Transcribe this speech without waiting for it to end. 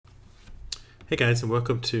Hey guys, and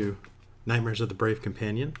welcome to Nightmares of the Brave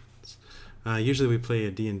Companion. Usually we play a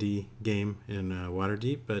D&D game in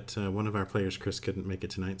Waterdeep, but one of our players, Chris, couldn't make it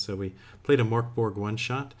tonight, so we played a Mörk Borg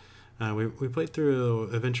one-shot. We played through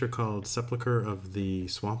an adventure called Sepulchre of the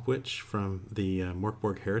Swamp Witch from the Mörk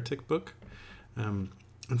Borg Heretic book.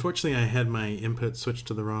 Unfortunately, I had my audio input switched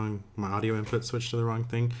to the wrong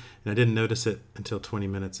thing, and I didn't notice it until 20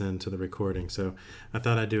 minutes into the recording, so I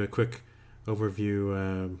thought I'd do a quick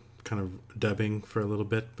overview kind of dubbing for a little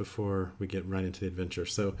bit before we get right into the adventure.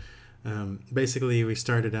 So basically we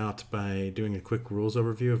started out by doing a quick rules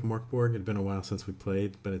overview of Mörk Borg. It had been a while since we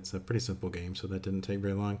played, but it's a pretty simple game, so that didn't take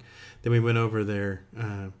very long. Then we went over their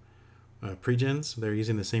pre-gens. They're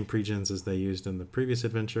using the same pre-gens as they used in the previous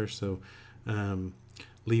adventure. So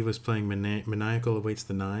Lee was playing Maniacal Awaits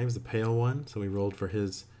the Knives, the pale one, so we rolled for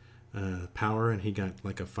his power, and he got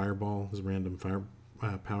like a fireball. His random fire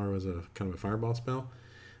power was a kind of a fireball spell.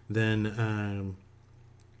 Then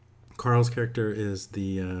Carl's character is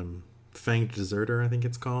the Fanged Deserter, I think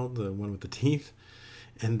it's called, the one with the teeth.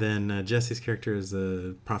 And then Jesse's character is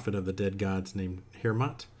the Prophet of the Dead Gods named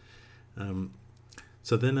Heretic.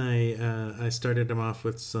 So then I started him off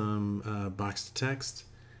with some boxed text.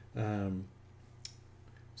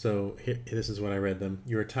 So this is what I read them.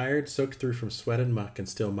 You are tired, soaked through from sweat and muck, and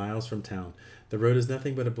still miles from town. The road is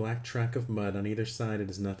nothing but a black track of mud. On either side it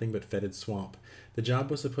is nothing but fetid swamp. The job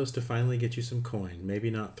was supposed to finally get you some coin. Maybe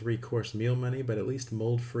not 3-course meal money, but at least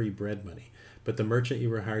mold-free bread money. But the merchant you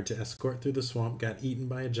were hired to escort through the swamp got eaten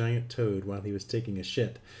by a giant toad while he was taking a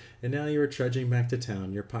shit. And now you are trudging back to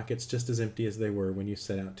town, your pockets just as empty as they were when you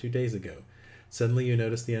set out 2 days ago. Suddenly you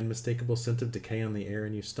notice the unmistakable scent of decay on the air,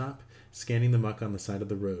 and you stop, scanning the muck on the side of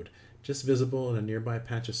the road. Just visible in a nearby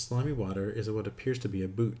patch of slimy water is what appears to be a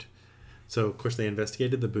boot. So, of course, they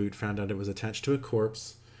investigated the boot, found out it was attached to a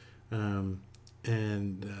corpse, and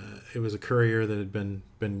it was a courier that had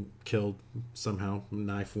been killed somehow,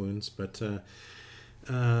 knife wounds. But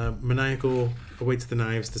Maniacal Awaits the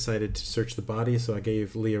Knives decided to search the body, so I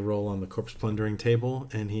gave Lee a roll on the corpse plundering table,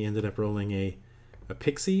 and he ended up rolling a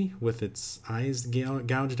pixie with its eyes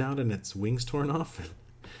gouged out and its wings torn off.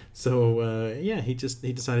 So he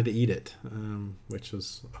decided to eat it, which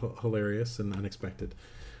was hilarious and unexpected.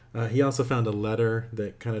 He also found a letter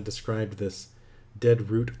that kind of described this dead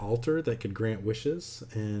root altar that could grant wishes,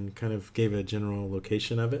 and kind of gave a general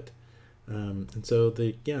location of it. And so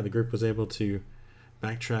the group was able to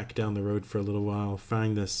backtrack down the road for a little while,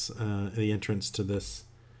 find this the entrance to this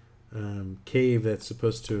cave that's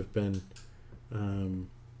supposed to have been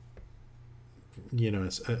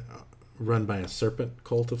run by a serpent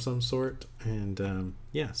cult of some sort. And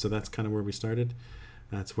so that's kind of where we started.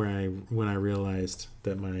 That's where when I realized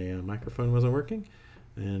that my microphone wasn't working,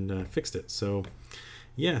 and fixed it. So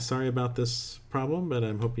sorry about this problem, but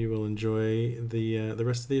I hope you will enjoy the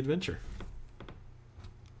rest of the adventure.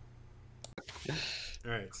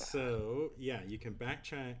 All right, so you can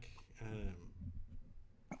backtrack.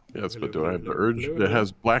 Yes, but do I have the urge? It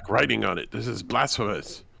has black writing on it. This is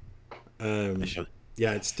blasphemous.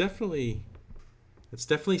 It's definitely.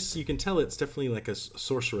 You can tell it's definitely like a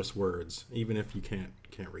sorceress words, even if you can't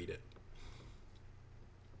read it.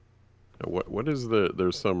 What is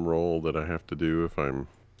there's some roll that I have to do if I'm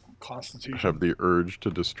Constitution. have the urge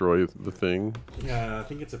to destroy the thing? Yeah, I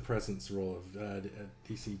think it's a presence roll of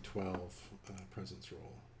DC 12 presence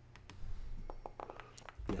roll.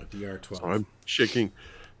 Yeah, DR 12. So I'm shaking.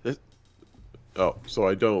 Oh, so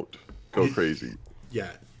I don't go crazy.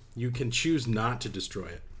 Yeah, you can choose not to destroy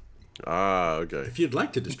it. Ah, okay. If you'd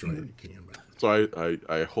like to destroy it, you can. But... So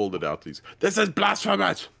I hold it out. This is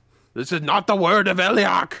blasphemous. This is not the word of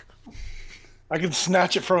Eliak. I can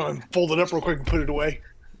snatch it from him, fold it up real quick, and put it away.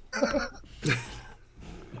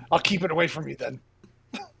 I'll keep it away from you then.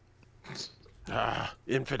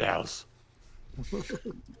 Infidels. All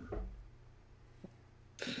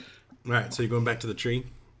right, so you're going back to the tree?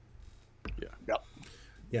 Yeah. Yep.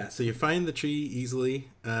 Yeah, so you find the tree easily.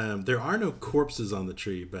 There are no corpses on the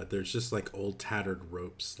tree, but there's just like old tattered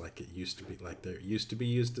ropes, like it used to be. Like there used to be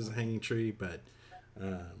used as a hanging tree, but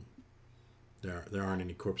there aren't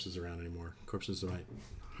any corpses around anymore. Corpses are like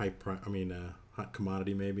hot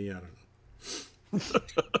commodity maybe. I don't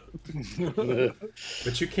know.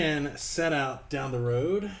 But you can set out down the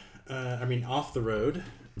road. Off the road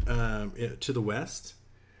to the west.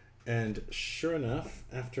 And sure enough,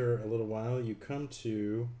 after a little while, you come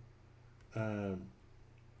to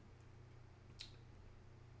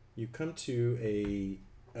you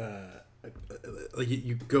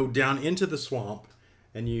go down into the swamp,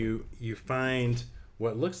 and you find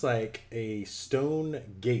what looks like a stone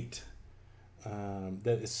gate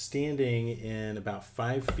that is standing in about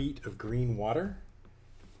 5 feet of green water.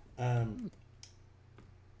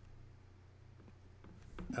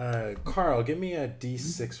 Carl, give me a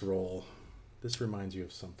D6 roll. This reminds you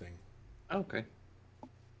of something. Okay.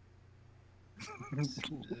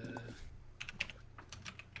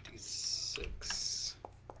 D6.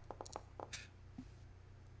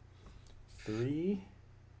 3.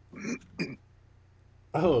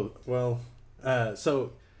 Oh, well,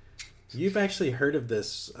 so you've actually heard of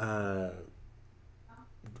this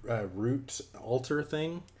root altar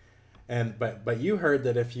thing, but you heard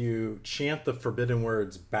that if you chant the forbidden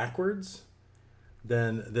words backwards,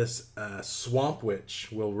 then this swamp witch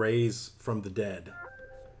will raise from the dead.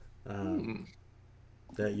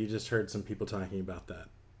 That you just heard some people talking about that,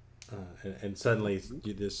 and suddenly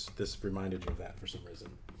this reminded you of that for some reason.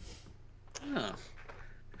 Oh.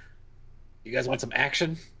 You guys want some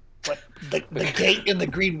action? But the gate in the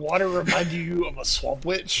green water reminded you of a swamp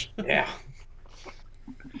witch? Yeah.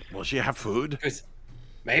 Will she have food?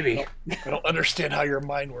 Maybe. I don't understand how your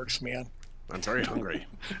mind works, man. I'm very hungry.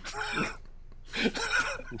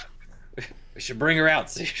 We should bring her out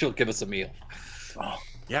so she'll give us a meal. Oh.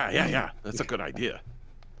 Yeah. That's a good idea.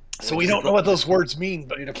 So we don't know what those words mean,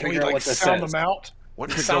 but We need to can we figure out like what this sound says. them out? What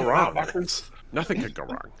could go Sound them out wrong? backwards? Nothing could go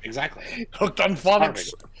wrong. Exactly. Hooked on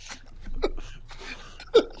phonics.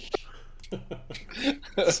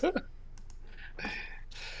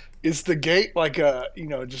 Is the gate like a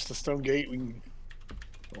just a stone gate? We can...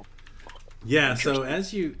 Yeah. So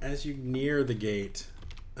as you near the gate,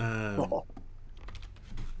 Oh.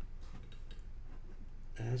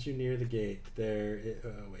 as you near the gate, there.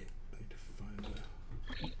 Wait, I need to find the.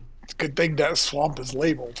 It's a good thing that swamp is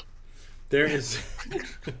labeled. There is.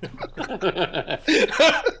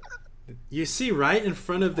 You see, right in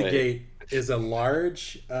front of the gate is a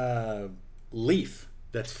large leaf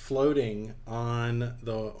that's floating on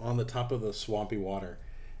the top of the swampy water,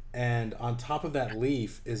 and on top of that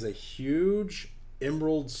leaf is a huge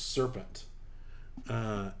emerald serpent.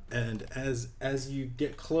 And as you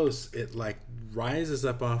get close, it like rises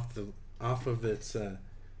up off of its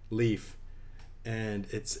leaf, and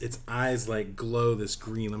its eyes like glow this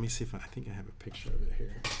green. Let me see if I think I have a picture of it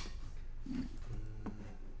here.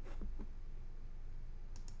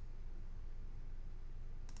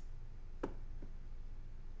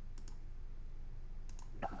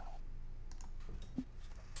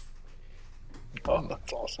 Oh,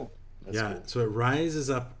 that's awesome. That's cool. So it rises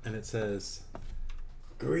up and it says,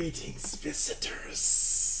 "Greetings,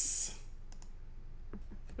 visitors."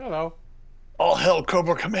 Hello. All hell,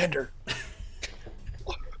 Cobra Commander.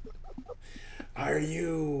 Are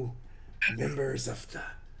you members of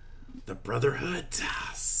the Brotherhood?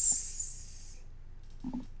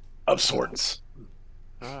 Of sorts.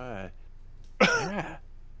 Yeah.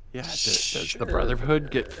 Does the Brotherhood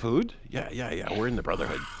get food? Yeah. We're in the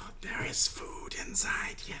Brotherhood. There is food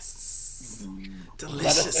inside, yes. Let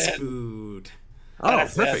Delicious us in. food. Oh,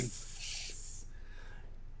 That's perfect.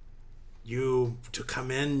 To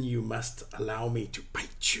come in, you must allow me to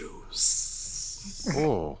bite you.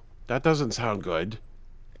 Oh, that doesn't sound good.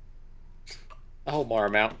 I'll mar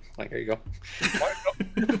him out. Like, here you go.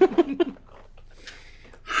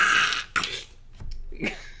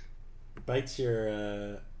 Bites you.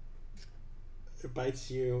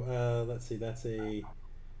 Let's see, that's a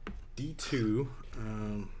D2.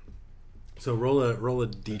 So roll a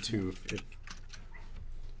D2 if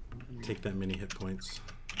take that many hit points.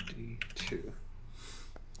 D2.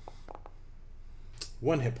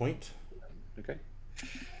 1 hit point. Okay.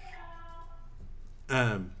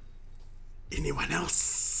 Anyone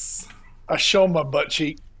else? I show my butt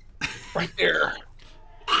cheek. Right there.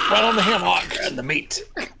 Right on the hammock. And the meat.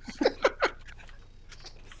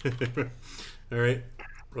 All right.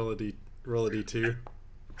 Roll a D2.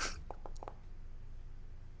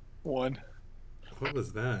 1. What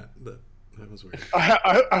was that? That was weird.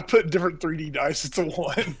 I put different 3D dice. It's a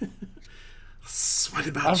 1. What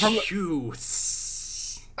about you?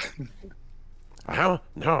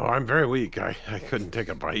 No, I'm very weak. I couldn't take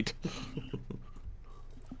a bite.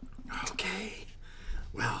 Okay.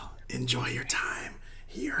 Well, enjoy your time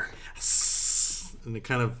here. And it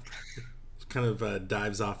kind of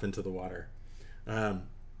dives off into the water.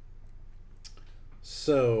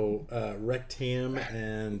 So Rectam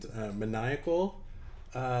and Maniacal,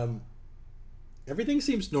 everything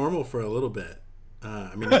seems normal for a little bit.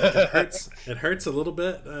 I mean, it hurts. It hurts a little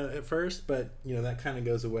bit at first, but that kind of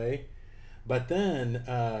goes away. But then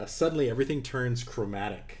suddenly everything turns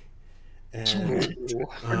chromatic, and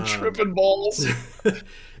I'm tripping balls.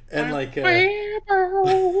 and like yeah,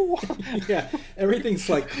 everything's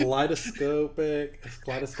like kaleidoscopic.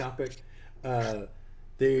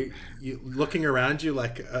 looking around you,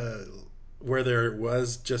 like where there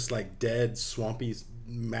was just like dead swampy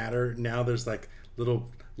matter, now there's like little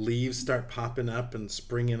leaves start popping up and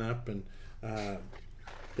springing up, and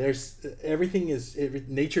there's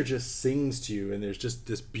nature just sings to you, and there's just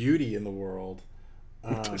this beauty in the world.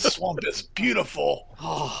 The swamp is beautiful.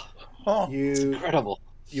 Oh, You it's incredible.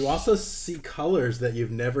 You also see colors that you've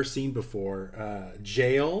never seen before.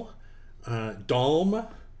 Jail, Dalm,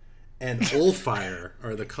 and Ulfire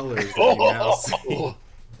are the colors that you now see.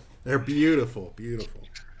 They're beautiful, beautiful.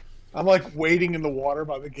 I'm like waiting in the water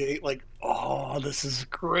by the gate, like, oh, this is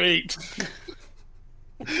great.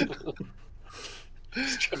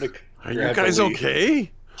 Just trying to Are you grab guys a leaf.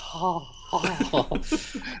 okay?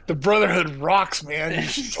 The Brotherhood rocks, man. You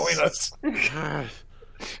should join us. God.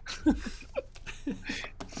 I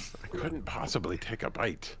couldn't possibly take a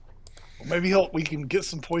bite. Well, maybe we can get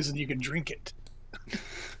some poison. You can drink it.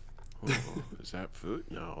 Oh, is that food?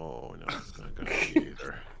 No, it's not gonna be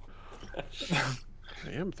either.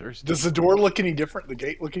 I am thirsty. Does the door look any different? The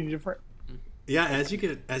gate look any different? Yeah, as you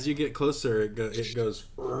get closer, it goes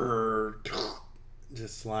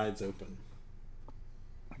just slides open.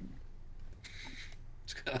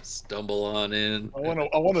 Just gotta stumble on in. I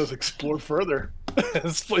want to explore further.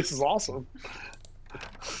 This place is awesome.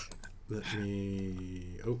 Let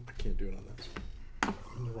me. Oh, I can't do it on that screen. I'm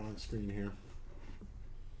on the wrong screen here.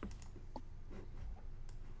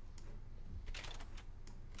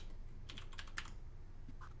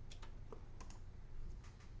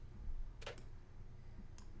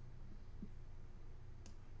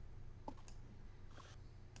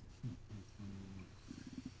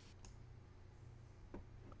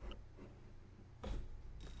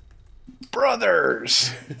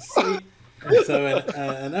 Brothers. See, so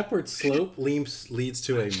an upward slope leads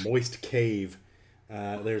to a moist cave.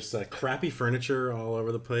 There's crappy furniture all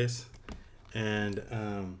over the place, and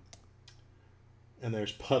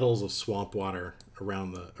there's puddles of swamp water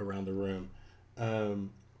around the room.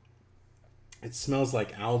 It smells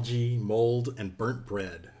like algae, mold, and burnt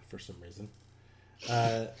bread for some reason.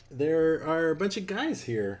 There are a bunch of guys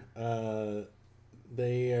here.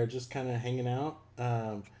 They are just kind of hanging out.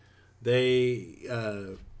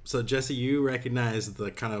 So Jesse, you recognize the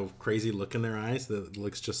kind of crazy look in their eyes that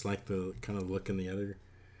looks just like the kind of look in the other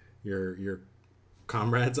your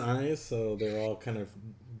comrades' eyes. So they're all kind of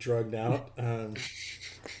drugged out.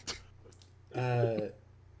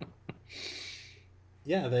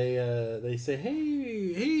 Yeah, they say,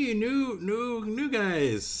 hey, new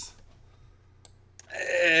guys.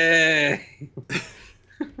 Hey.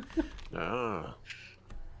 Ah,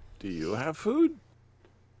 do you have food?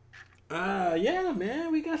 Yeah,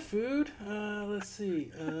 man, we got food. Let's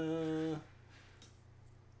see.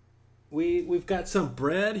 We've got some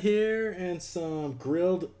bread here and some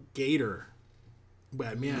grilled gator.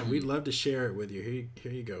 But man, we'd love to share it with you.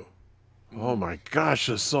 Here you go. Oh my gosh,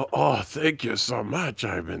 thank you so much.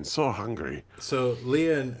 I've been so hungry. So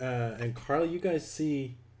Leah and Carly, you guys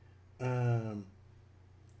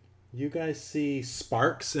see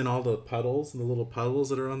sparks in all the puddles and the little puddles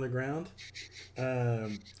that are on the ground.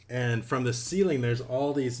 And from the ceiling, there's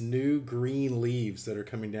all these new green leaves that are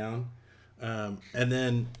coming down. And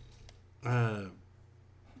then,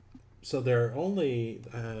 so there are only,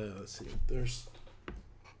 let's see,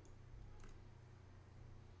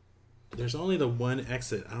 there's only the one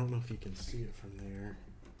exit. I don't know if you can see it from there.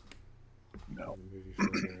 No. Move you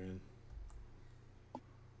further in.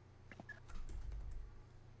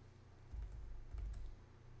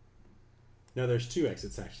 No, there's two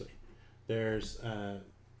exits actually. There's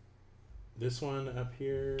this one up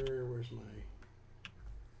here. Where's my?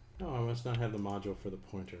 Oh, I must not have the module for the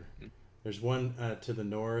pointer. There's one to the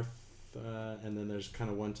north, and then there's kind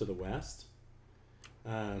of one to the west.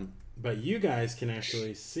 But you guys can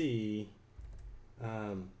actually see.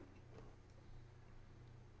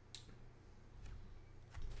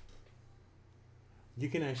 You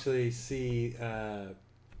can actually see a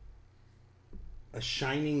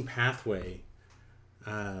shining pathway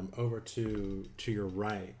over to your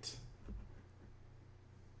right.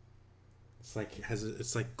 It's like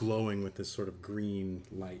it's like glowing with this sort of green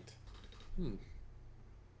light.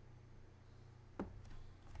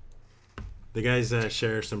 The guys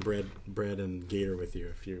share some bread and gator with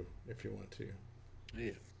you if you want to.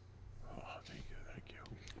 Yeah. Oh, thank you.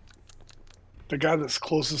 The guy that's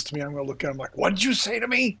closest to me, I'm gonna look at him like, "What did you say to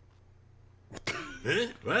me?" Huh?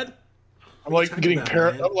 What? I'm like talking getting about,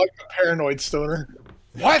 paranoid. man? I'm like a paranoid stoner.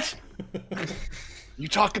 What? You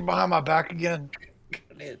talking behind my back again?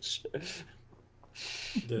 An itch.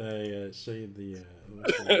 Did I show you the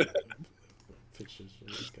pictures for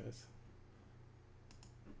these guys?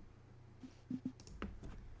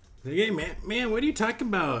 Like, hey, man, what are you talking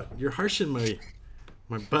about? You're harshing my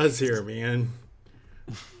buzz here, man.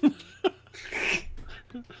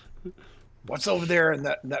 What's over there in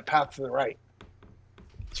that path to the right?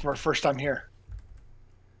 It's our first time here.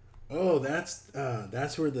 Oh, that's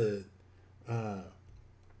where the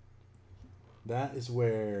that is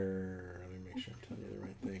where. Let me make sure I'm telling you the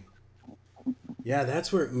right thing. Yeah,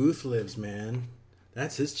 that's where Uth lives, man.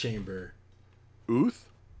 That's his chamber. Uth?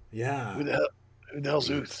 Yeah. Who the hell's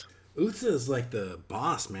Uth? Uth is like the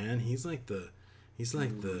boss, man. He's like the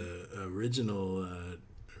original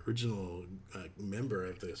member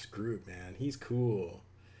of this group, man. He's cool.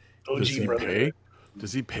 Does he pay?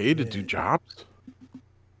 Does he pay to do jobs?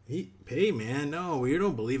 He pay, man. No, we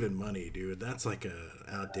don't believe in money, dude. That's like a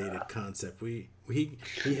outdated concept. He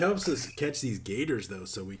helps us catch these gators though,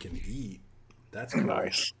 so we can eat. That's cool.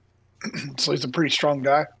 Nice. So he's a pretty strong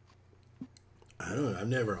guy. I don't know. I've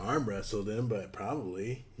never arm wrestled him, but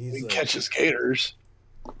probably He catches gators.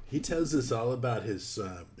 He tells us all about his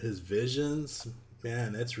visions.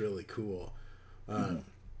 Man, that's really cool.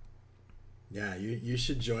 Yeah, you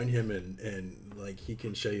should join him and like he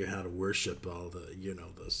can show you how to worship all the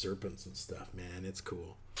the serpents and stuff. Man, it's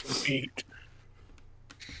cool. Sweet.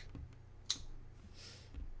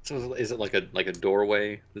 So is it like a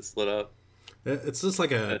doorway that's lit up? It's just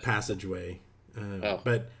like a passageway.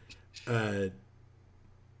 But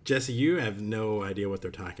Jesse, you have no idea what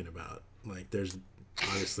they're talking about. Like, there's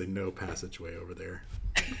obviously no passageway over there.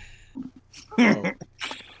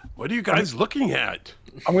 What are you guys looking at?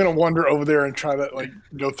 I'm gonna wander over there and try to like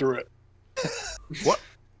go through it. What?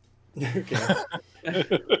 Okay.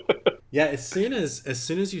 Yeah, as soon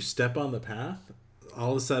as you step on the path,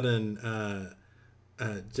 all of a sudden,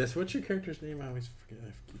 Jess, what's your character's name? I keep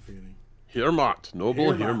forgetting. Hirmot,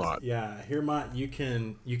 noble Hirmot. Yeah, Hirmot. You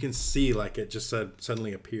can see like it just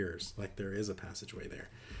suddenly appears like there is a passageway there.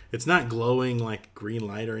 It's not glowing like green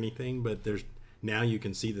light or anything, but now you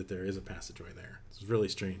can see that there is a passageway there. It's really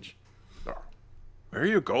strange. Where are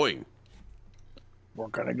you going? We're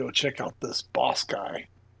gonna go check out this boss guy.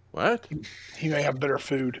 What? He may have better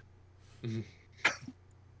food.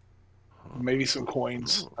 Maybe some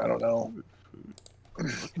coins. I don't know.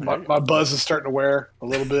 My buzz is starting to wear a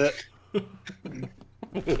little bit.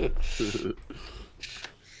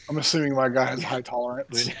 I'm assuming my guy has high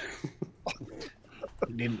tolerance.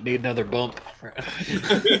 Need another bump. All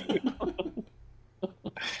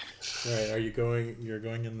right, you're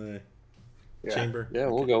going in the chamber? Yeah,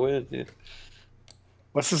 we'll go in. Yeah.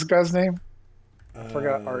 What's this guy's name? I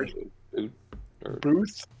forgot.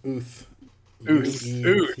 Booth? Uth. Uth.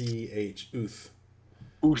 U-E-T-H. Uth.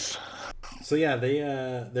 Uth. So yeah,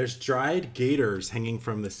 there's dried gators hanging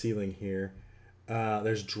from the ceiling here.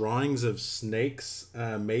 There's drawings of snakes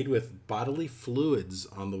made with bodily fluids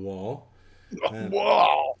on the wall.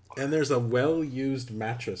 Wow. And there's a well-used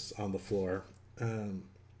mattress on the floor.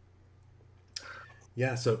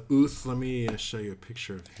 Yeah, so Uth, let me show you a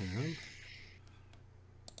picture of him.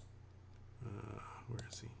 Where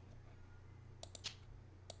is he?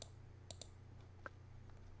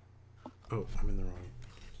 Oh, I'm in the wrong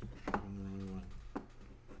one.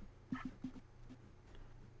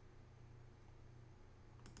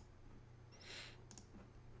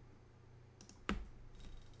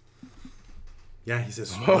 Yeah, he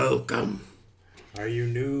says, "Welcome. Are you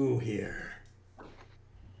new here?"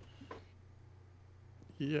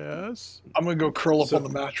 Yes. I'm gonna go curl up on the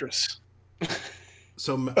mattress.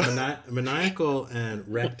 So Maniacal and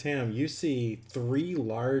Rectam, you see 3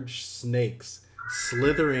 large snakes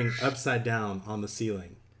slithering upside down on the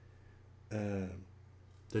ceiling. They're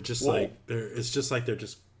just it's just like they're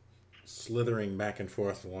just slithering back and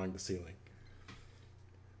forth along the ceiling.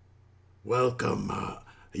 Welcome.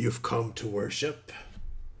 You've come to worship.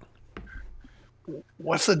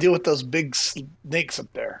 What's the deal with those big snakes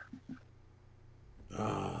up there?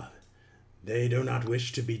 They do not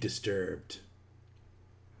wish to be disturbed.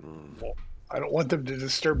 Well, I don't want them to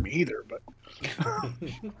disturb me either, but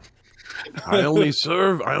I only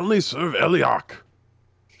serve Eliok.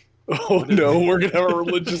 oh no, we're gonna have a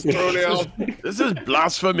religious throwdown. This is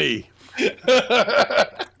blasphemy. Yeah.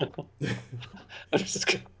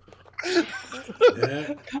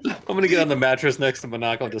 I'm gonna get on the mattress next to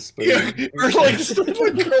Monaco and just spoon. Yeah, we're like curled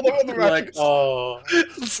up on the Like, mattress, oh,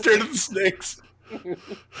 staring at the snakes.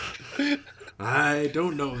 I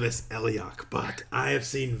don't know this Eliok, but I have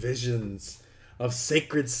seen visions of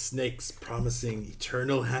sacred snakes promising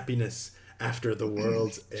eternal happiness after the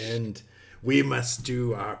world's end. We must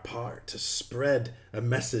do our part to spread a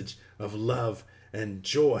message of love and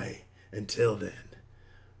joy until then.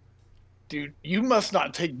 Dude, you must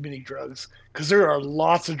not take many drugs because there are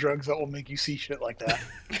lots of drugs that will make you see shit like that.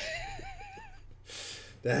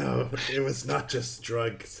 No, it was not just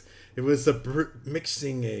drugs. It was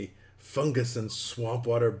mixing a fungus and swamp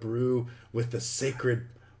water brew with the sacred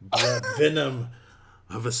blood venom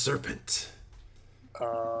of a serpent.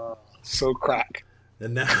 So crack.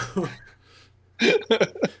 And now,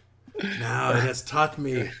 now it has taught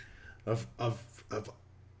me of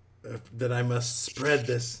that I must spread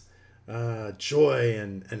this joy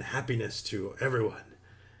and happiness to everyone.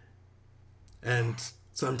 And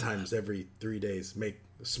sometimes every 3 days make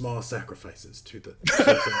small sacrifices to the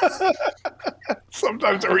serpents.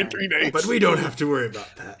 Sometimes every 3 days. But we don't have to worry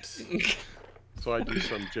about that. So I do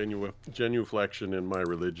some genuflection in my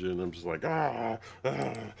religion. I'm just like,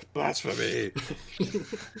 blasphemy.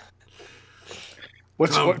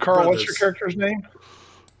 Carl? brothers. What's your character's name?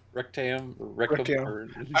 Rectam.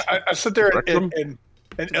 I sit there and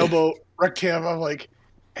elbow Rectam. I'm like,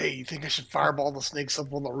 hey, you think I should fireball the snakes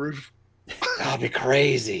up on the roof? That'd be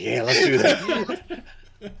crazy. Yeah, let's do that.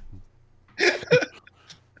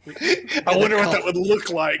 I wonder what that would look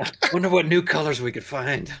like. Wonder what new colors we could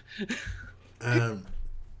find. Yeah,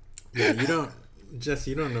 you don't, Jess.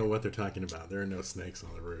 You don't know what they're talking about. There are no snakes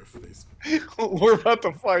on the roof. We're about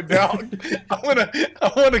to find out. I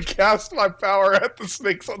want to cast my power at the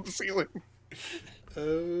snakes on the ceiling.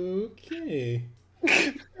 Okay.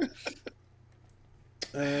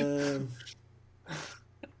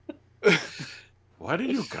 What are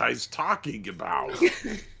you guys talking about?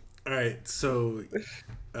 All right. So,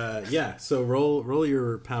 yeah. So roll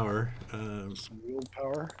your power.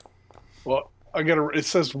 Willpower. Well, it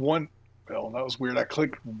says one. Well, that was weird. I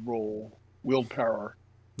clicked roll willpower.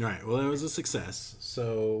 All right. Well, that was a success.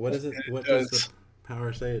 So what is it? What does the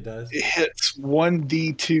power say it does? It hits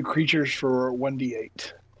 1d2 creatures for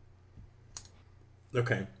 1d8.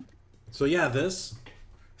 Okay. So yeah,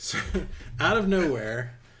 so, out of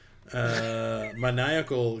nowhere,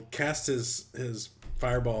 Maniacal casts his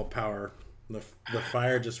fireball power. The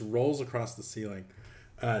fire just rolls across the ceiling.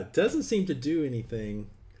 Doesn't seem to do anything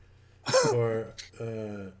to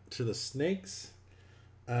the snakes,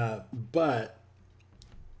 but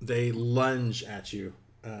they lunge at you,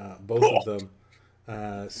 both of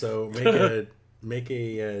them. So make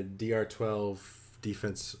a DR12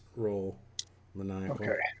 defense roll, Maniacal.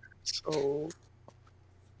 Okay. So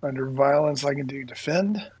under violence, I can do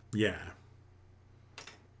defend, Yeah.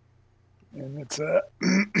 and it's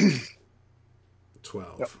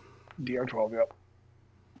 12. Yep. DR12. Yep.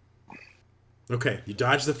 Okay, you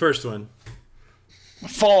dodge the first one.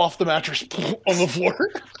 Fall off the mattress on the floor.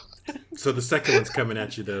 So the second one's coming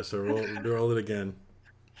at you though. So roll it again.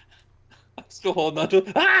 I'm still holding on to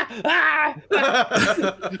it.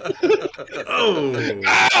 Oh!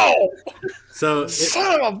 Ow! So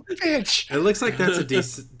Son of a bitch! it looks like that's a D.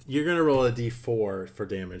 You're gonna roll a D4 for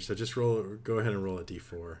damage. So just go ahead and roll a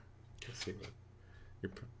D4. Let's see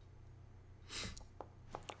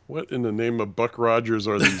What in the name of Buck Rogers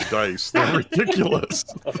are these dice? They're ridiculous.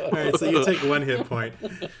 All right, so you take 1 hit point.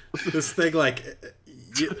 This thing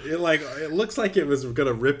it looks like it was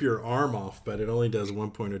gonna rip your arm off, but it only does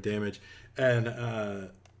 1 point of damage. And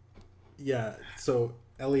yeah, so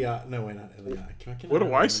Elliot. No, wait, not Elliot. What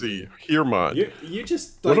do I see? Here, mod. You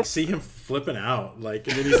just see him flipping out, and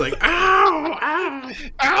then he's like, "Ow! Ow!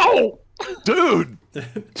 Ow! Dude,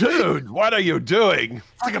 what are you doing?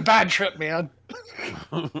 It's like a bad trip, man.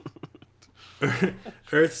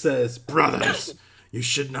 Earth says, brothers, you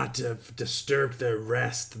should not have disturbed their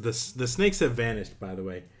rest. The snakes have vanished, by the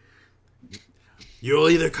way. You'll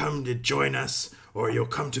either come to join us, or you'll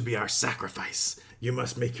come to be our sacrifice. You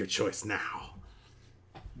must make your choice now.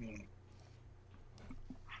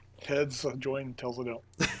 Heads join, tails I don't.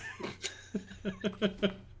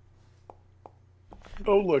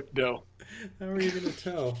 Oh, look, no. How are you going to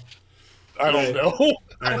tell? I don't know. All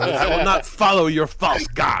right, I will not follow your false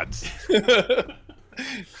gods.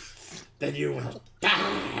 then you will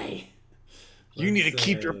die. You need to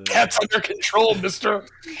keep your pets under control, mister.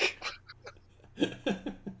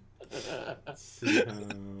 Let's see how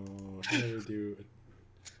did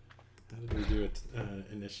we do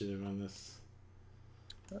initiative on this?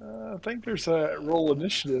 I think there's a roll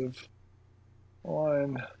initiative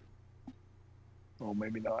on. Oh,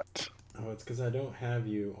 maybe not. Oh, it's because I don't have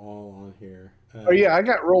you all on here. Oh yeah, I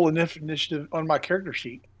got roll initiative on my character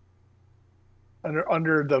sheet.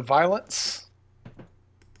 Under the violence,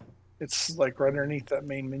 it's like right underneath that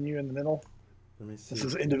main menu in the middle. Let me see. This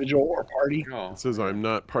is individual or party. Oh. It says I'm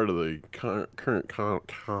not part of the current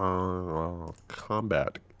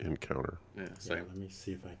combat encounter. Yeah, Yeah, same. let me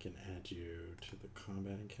see if I can add you to the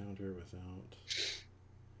combat encounter without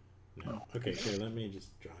No. Okay, here, let me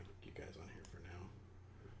just drag you guys on here for now.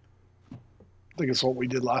 I think it's what we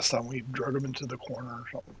did last time. We drug them into the corner or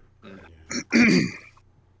something. Yeah.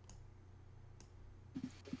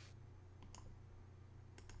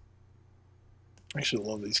 I actually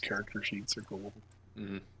love these character sheets. They're cool.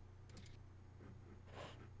 Mm-hmm.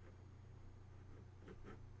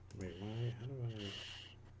 Wait, why? How do I?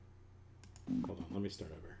 Hold on, let me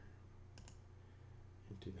start over.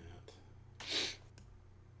 And do that.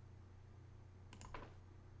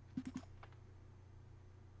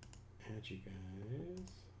 Add you guys.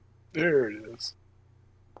 There it is.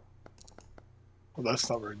 Well, that's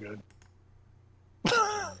not very good.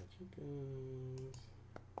 Add you guys.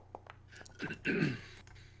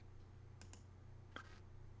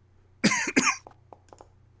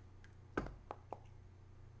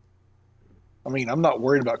 I mean, I'm not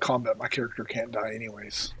worried about combat. My character can't die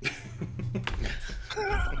anyways.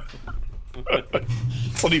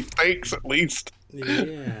 That's what he fakes, at least.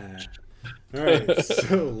 Yeah. All right.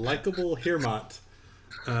 So, likable Hermot.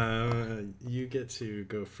 You get to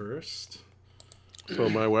go first. So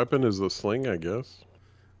my weapon is the sling, I guess.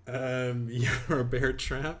 You're a bear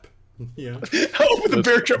trap. Yeah. With the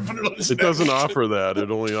bear trap, put it on his It neck. doesn't offer that. It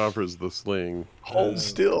only offers the sling. Hold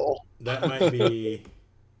still. That might be.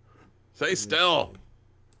 Stay still.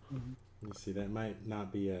 Let me see. That might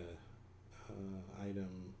not be a item.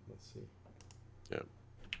 Let's see. Yep.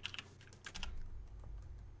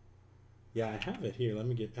 Yeah, I have it here. I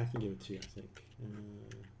can give it to you. I think.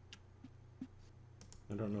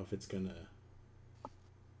 I don't know if it's gonna. So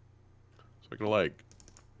I can like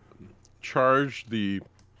charge the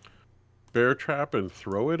bear trap and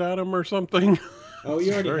throw it at him or something. Oh,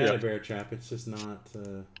 you already Very had a good. bear trap. It's just not.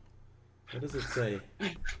 What does it say?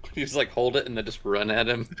 You just like hold it and then just run at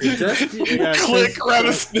him. It does. Yeah, it Click says- around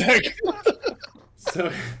his neck. So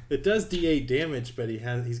it does D8 damage, but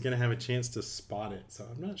he's gonna have a chance to spot it. So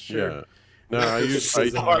I'm not sure. Yeah. No,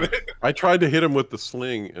 I tried to hit him with the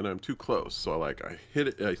sling and I'm too close. So I hit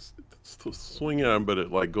it. I swing at him, but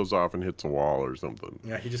it like goes off and hits a wall or something.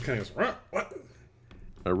 Yeah, he just kind of goes. What?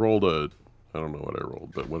 I rolled I don't know what I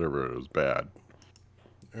rolled, but whatever, it was bad.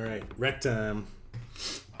 All right, Rectum.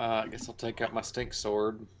 I guess I'll take out my stink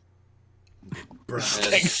sword.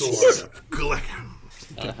 Stink sword of Gleckham.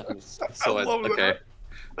 So I love okay.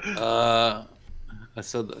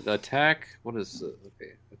 So the attack. What is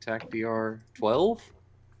okay? Attack DR 12.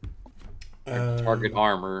 Target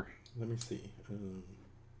armor. Let me see.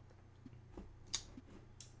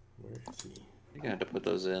 Where is he? You had to put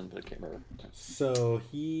those in, but I can't remember. So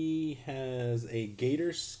he has a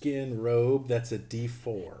gator skin robe that's a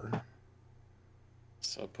D4.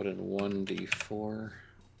 So I put in 1d4.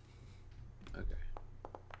 Okay.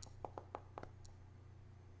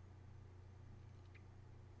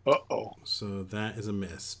 Uh-oh. So that is a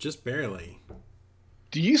miss, just barely.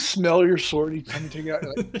 Do you smell your sword each time you take it out?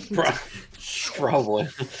 You're like, Probably.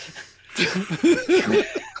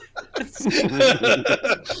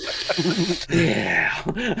 Yeah.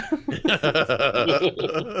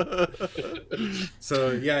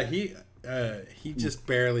 So yeah, he just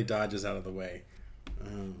barely dodges out of the way.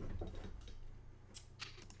 All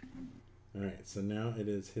right, so now it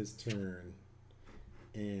is his turn,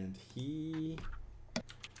 and he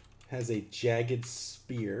has a jagged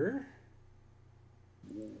spear,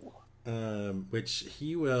 which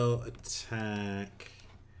he will attack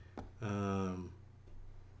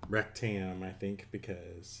Rectam, I think,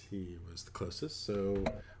 because he was the closest. So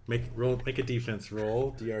make a defense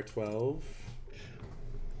roll, DR12.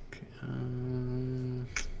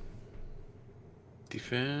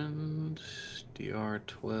 Defend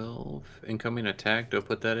DR12. Incoming attack. Do I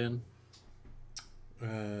put that in?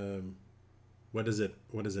 What is it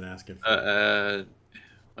asking for?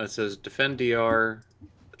 It says defend DR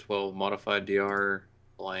 12, modified DR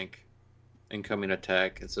blank, incoming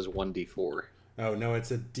attack. It says 1d4. Oh no,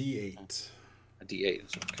 it's a D8. A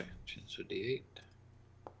d8. Okay, change to d8.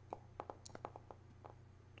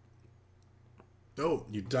 Oh,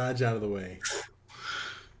 you dodge out of the way.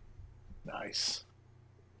 nice.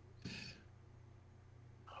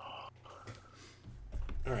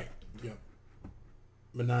 All right. Yep.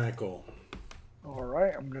 Maniacal. All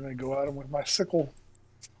right, I'm going to go at him with my sickle.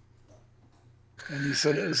 And you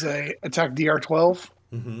said it was a attack DR12?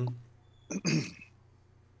 Mm-hmm.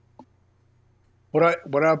 What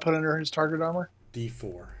did I put under his target armor?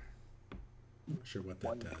 D4. Not sure what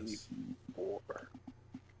that does. 1d4.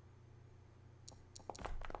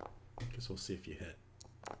 Guess we'll see if you hit.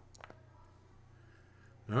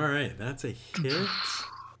 All right, that's a hit.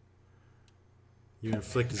 You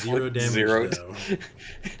inflict 0 damage, Zero. though.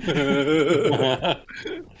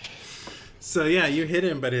 So yeah, you hit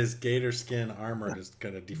him, but his gator skin armor just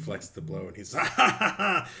kind of deflects the blow, and he's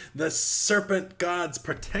the serpent gods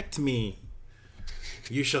protect me.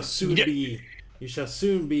 You shall soon be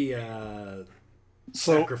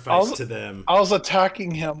sacrificed to them. I was attacking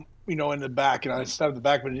him, in the back, and I stabbed the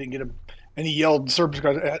back, but I didn't get him. And he yelled, "Serpents!"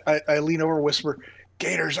 I lean over, and whisper,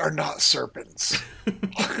 "Gators are not serpents." All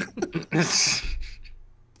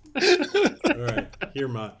right, here,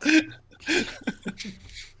 Mott.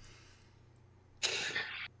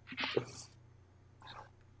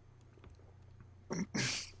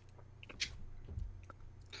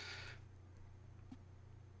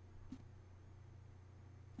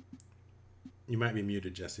 You might be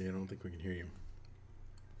muted, Jesse. I don't think we can hear you.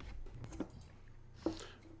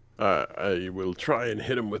 I will try and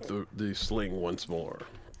hit him with the sling once more.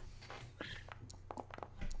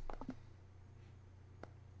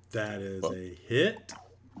 That is a hit.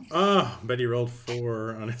 Oh, but he rolled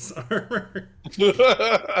 4 on his armor.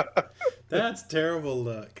 That's terrible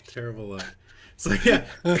luck. Terrible luck. So yeah,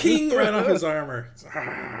 ping right off his armor.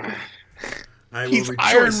 I will rejoice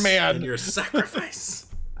Iron Man in your sacrifice.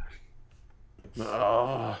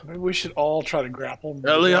 Maybe we should all try to grapple him.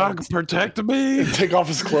 Eliog, protect me! And take off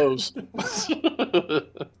his clothes.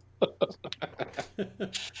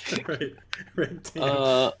 right.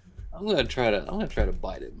 I'm gonna try to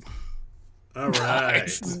bite him. All right.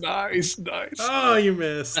 Nice. Oh, you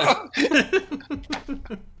missed.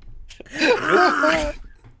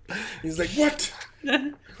 He's like, what?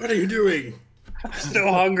 What are you doing? I'm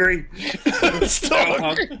still hungry.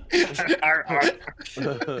 All right.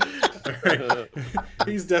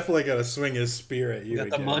 He's definitely gonna swing his spear at you. Got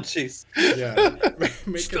the munchies. Yeah.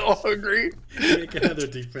 Still hungry. Make another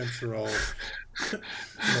defense roll.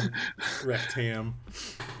 Wrecked ham.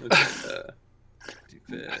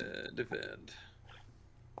 Defend.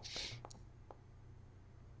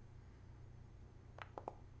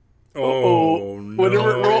 Oh no!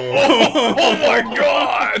 Whatever it roll. Oh my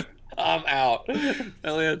god! I'm out. I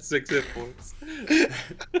only had 6 hit points.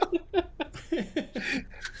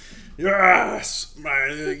 Yes,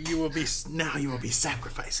 you will be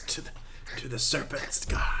sacrificed to the serpent's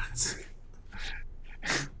gods.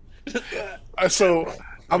 So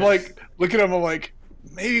I'm like, look at him. I'm like,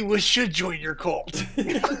 maybe we should join your cult.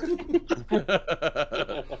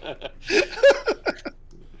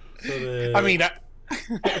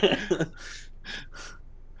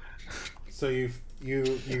 So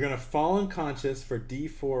you're gonna fall unconscious for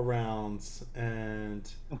D4 rounds, and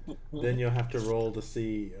then you'll have to roll to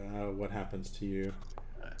see what happens to you.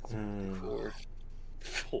 4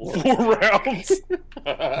 rounds.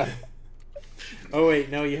 Oh wait,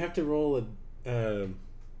 no, you have to roll a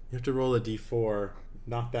D4,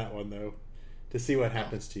 not that one though, to see what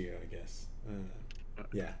happens to you, I guess.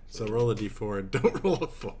 Yeah, so roll a D4 and don't roll a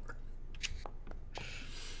 4.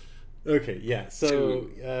 Okay, yeah, so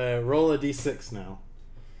roll a D6 now.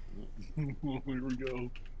 Here we go.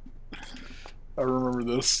 I remember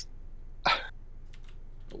this. A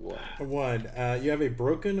 1. You have a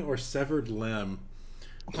broken or severed limb.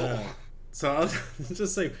 So I'll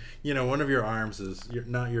just say, one of your arms is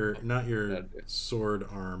not your sword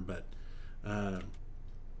arm, but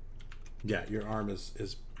yeah, your arm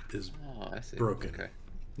is broken, okay.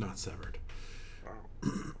 Not severed.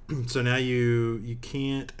 So now you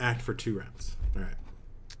can't act for 2 rounds. All right.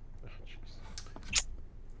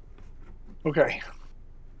 Okay.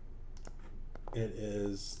 It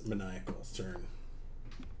is Maniacal's turn.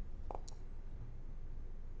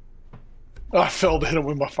 I failed to hit him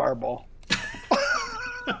with my fireball.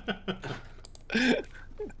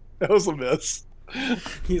 That was a miss.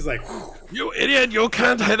 He's like, "You idiot! You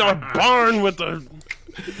can't hit a barn with the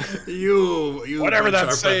you whatever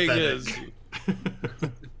that saying pathetic. is."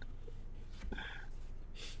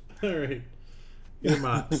 All right, your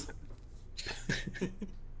Mott.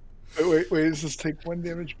 Wait! Does this take 1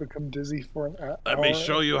 damage? Become dizzy for an hour? Let me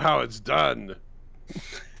show you how it's done.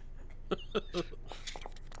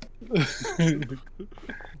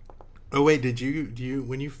 Oh wait, do you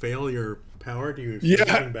when you fail your power, do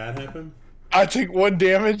something bad happen? I take 1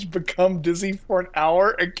 damage, become dizzy for an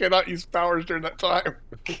hour, and cannot use powers during that time.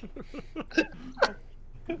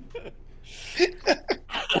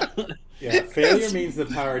 Yeah, failure means the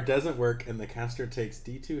power doesn't work and the caster takes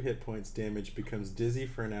D2 hit points damage, becomes dizzy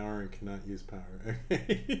for an hour, and cannot use power.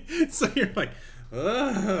 Okay. So you're like,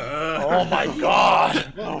 oh my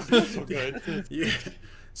god! Oh, feels so good. Yeah.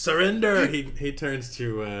 Surrender. He turns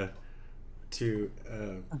to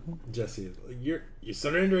Jesse. You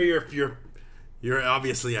surrender. You're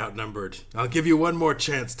obviously outnumbered. I'll give you one more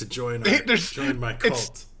chance to join my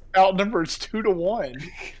cult. Outnumbered 2 to 1.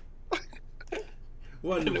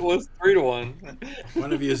 And it was 3-1.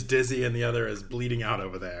 One of you is dizzy and the other is bleeding out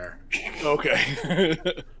over there. Okay.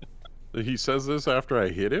 He says this after I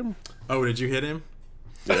hit him? Oh, did you hit him?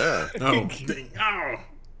 Yeah. Oh, dang. Ow!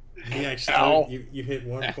 He actually, Ow. you hit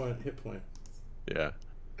 1 hit point. Yeah.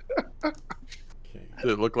 Okay.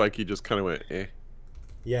 Did it look like he just kind of went, eh?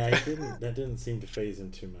 Yeah, he didn't. That didn't seem to phase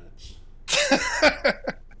him too much.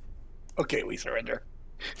 Okay, we surrender.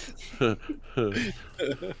 Shall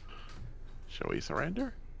we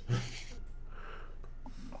surrender?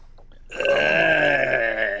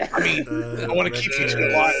 I mean, I want to keep you two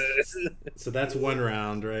alive. So that's 1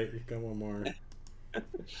 round, right? You've got 1 more. All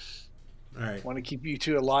right. I want to keep you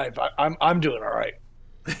two alive. I'm doing all right.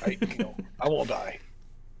 I won't die.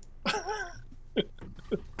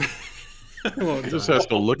 He just has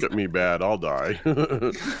to look at me bad. I'll die.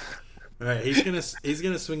 All right. He's gonna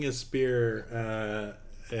swing his spear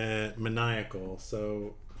at maniacal.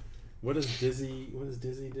 So, what does dizzy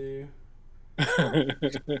do?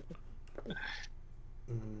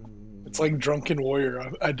 It's like drunken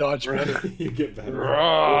warrior. I dodge better. You get better.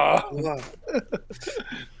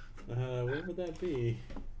 What would that be?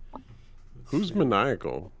 Who's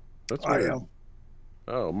maniacal? That's I weird. am.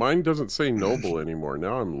 Oh, mine doesn't say noble anymore.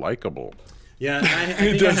 Now I'm likable. Yeah, I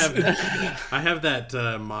think I have that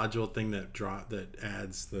module thing that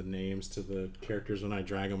adds the names to the characters when I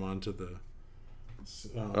drag them onto the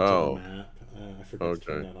map. I forgot to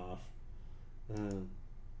turn that off.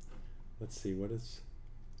 Let's see, what is...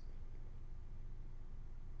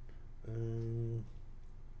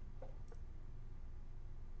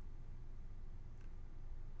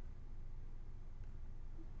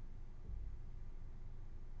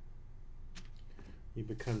 you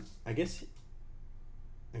become... I guess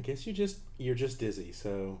you're just dizzy,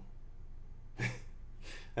 so...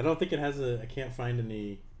 I don't think it has I can't find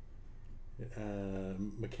any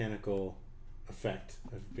mechanical effect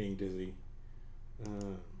of being dizzy.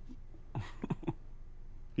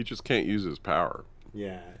 He just can't use his power.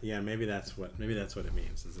 Yeah, maybe that's what it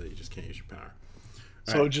means, is that you just can't use your power.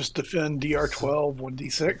 All So right. just defend DR12,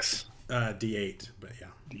 1d6? D8, but yeah.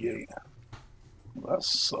 D8. Well, that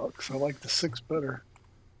sucks. I like the 6 better.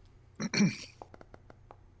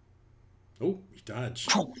 Oh, you dodge.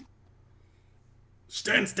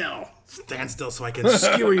 Stand still! Stand still so I can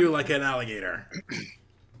skewer you like an alligator.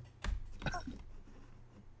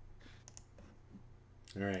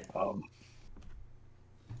 All right.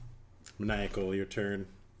 Maniacal, your turn.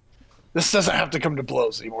 This doesn't have to come to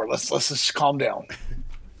blows anymore. Let's just calm down.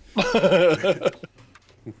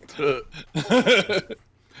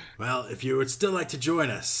 Well, if you would still like to join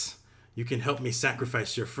us, you can help me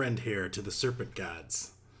sacrifice your friend here to the serpent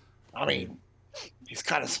gods. I mean, he's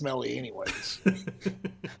kind of smelly anyways.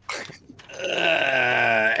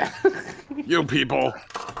 You people.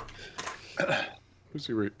 Is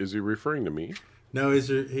he referring to me? No,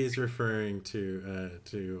 he's referring to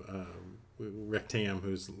Rectam,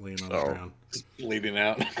 who's laying on the ground. Just bleeding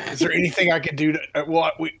out. Is there anything I could do to...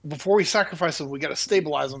 before we sacrifice him, we got to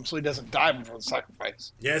stabilize him so he doesn't die before the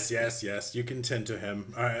sacrifice. Yes. You can tend to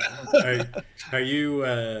him. Are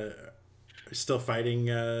you still fighting,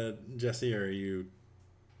 Jesse, or are you...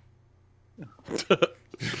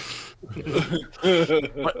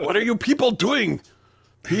 What are you people doing?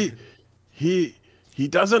 He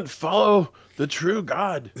doesn't follow the true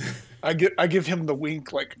God. I give him the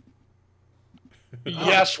wink, like,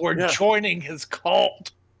 yes, we're joining his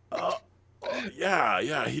cult.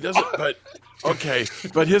 Yeah, he doesn't, but okay,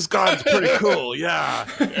 but his God's pretty cool, yeah.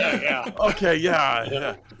 Okay,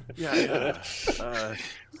 yeah.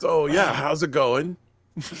 So yeah, how's it going?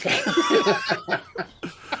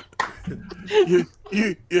 you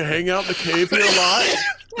hang out in the cave here a lot?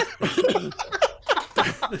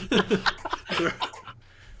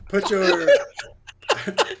 Put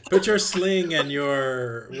your sling and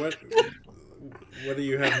your what do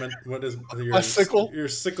you have? What is your sickle? Your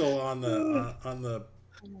sickle on the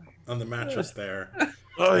mattress there.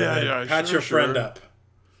 Oh yeah. Patch your friend up.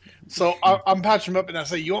 So I'm patching him up, and I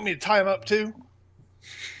say, "You want me to tie him up too?"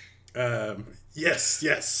 Yes.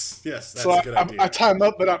 That's So a good idea. I tie him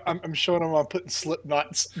up, but I'm showing him I'm putting slip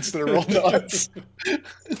knots instead of roll knots.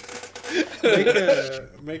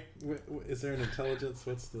 Is there an intelligence?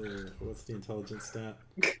 What's the intelligence stat?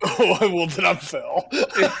 Oh, well, then I fell.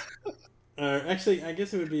 Actually, I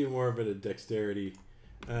guess it would be more of a dexterity.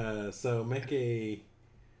 So make a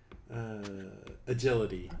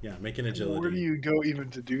agility. Yeah, make an agility. Where do you go even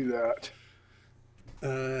to do that?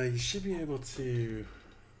 You should be able to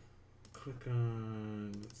click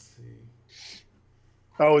on. Let's see.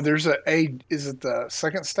 Oh, there's is it the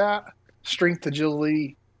second stat? Strength,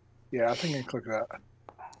 agility. Yeah, I think I can click that.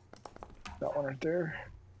 That one right there.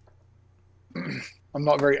 I'm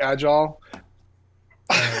not very agile.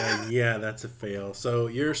 Yeah, that's a fail. So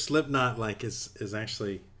your slipknot is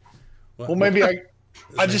actually. Well, maybe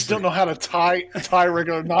I just don't know how to tie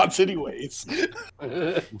regular knots, anyways.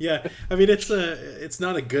 Yeah, I mean it's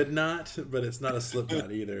not a good knot, but it's not a slip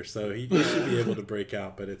knot either. So he should be able to break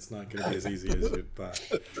out, but it's not going to be as easy as you thought.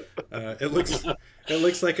 It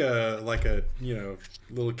looks like a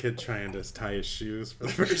little kid trying to tie his shoes for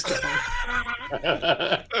the first time.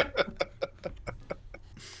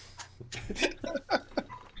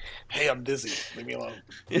 Hey, I'm dizzy. Leave me alone.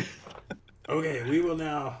 Okay, we will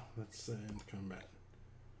now. Let's end combat.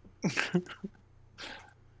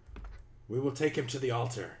 We will take him to the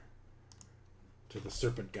altar, to the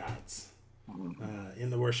serpent gods, in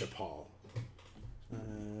the worship hall.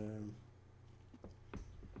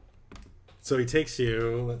 So he takes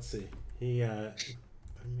you. Let's see. Let me find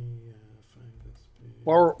this page.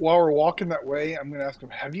 While we're walking that way, I'm going to ask him: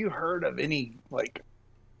 have you heard of any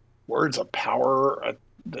words of power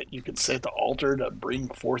that you could say at the altar to bring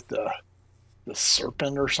forth the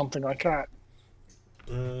serpent or something like that?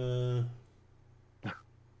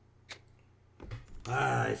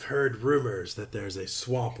 I've heard rumors that there's a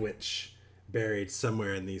swamp witch buried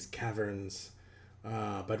somewhere in these caverns,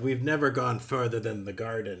 but we've never gone further than the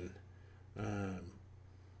garden.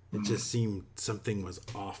 It just seemed something was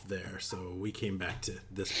off there, so we came back to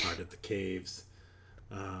this part of the caves.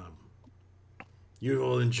 You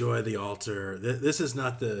will enjoy the altar. This is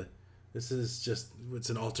it's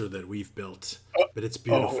an altar that we've built, but it's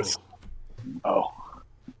beautiful.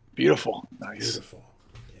 Beautiful. Nice. Beautiful.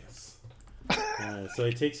 Yes. So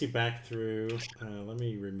he takes you back through. Let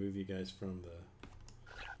me remove you guys from the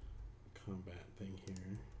combat thing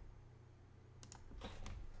here.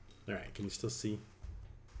 All right. Can you still see?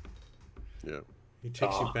 Yeah. He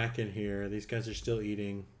takes you back in here. These guys are still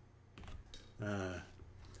eating.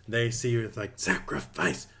 They see you with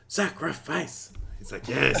sacrifice, sacrifice. He's like,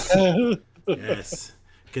 yes, yes.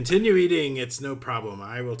 Continue eating. It's no problem.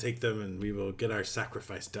 I will take them and we will get our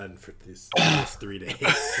sacrifice done for these 3 days.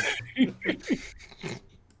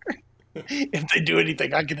 If they do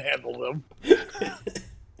anything, I can handle them.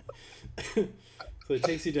 So it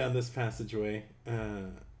takes you down this passageway. Uh-oh.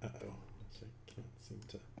 I can't seem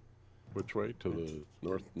to... Which way? To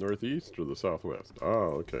the northeast or the southwest?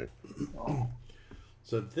 Oh, okay.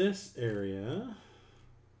 So this area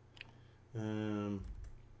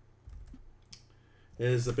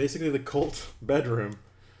is basically the cult bedroom.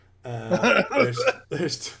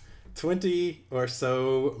 There's 20 or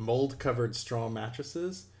so mold-covered straw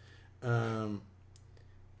mattresses, and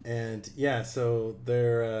yeah, so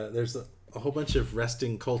there's a whole bunch of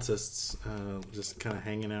resting cultists just kind of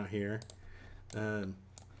hanging out here. Some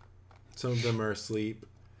of them are asleep.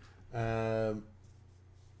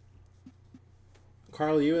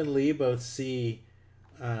 Carl, you and Lee both see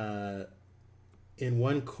in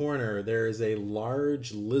one corner there is a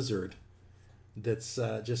large lizard that's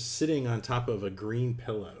just sitting on top of a green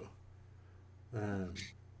pillow.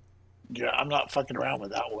 Yeah, I'm not fucking around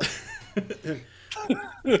with that one.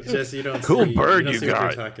 Jesse, you don't cool see, bird you you don't see what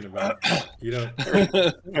got. you're talking about. You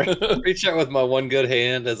don't. Reach out with my one good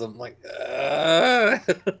hand as I'm like,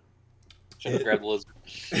 trying to grab the lizard.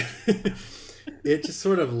 It just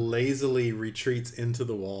sort of lazily retreats into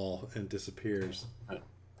the wall and disappears.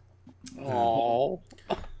 Aww.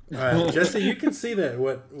 Jesse, you can see that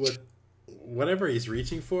whatever he's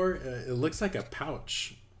reaching for, it looks like a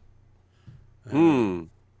pouch. All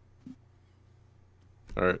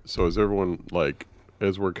right. So is everyone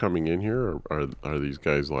as we're coming in here, or are these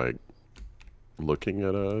guys looking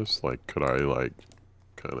at us? Could I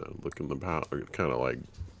kind of look in the pouch, or kind of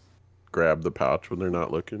grab the pouch when they're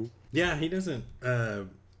not looking? Yeah, he doesn't.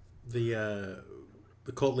 The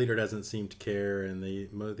cult leader doesn't seem to care, and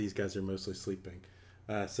these guys are mostly sleeping.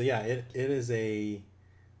 So yeah, it is a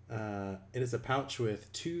pouch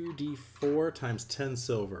with 2d4 times 10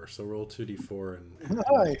 silver. So roll 2d4 and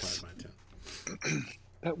Nice. multiply by 10.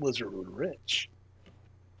 That lizard was rich.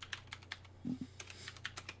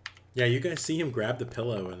 Yeah, you guys see him grab the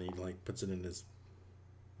pillow and he puts it in his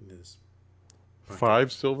pocket.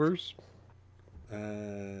 5 silvers?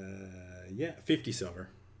 Yeah, 50 silver.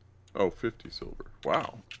 Oh, 50 silver.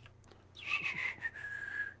 Wow.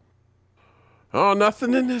 Oh,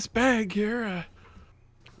 nothing in this bag here.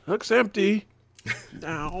 Looks empty.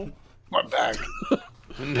 Now. My bag.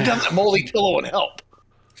 Down that moldy pillow and help.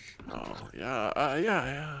 Oh, yeah.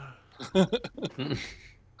 Yeah.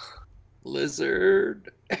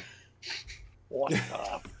 Lizard. What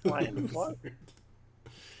the flying fuck?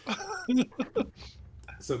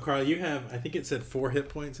 So Carl, you have, I think it said 4 hit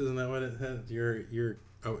points, isn't that what it had? Your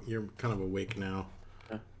you're kind of awake now.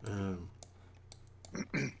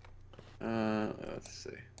 Let's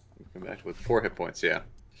see. Come back with 4 hit points. Yeah.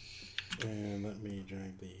 And let me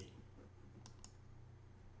drag the.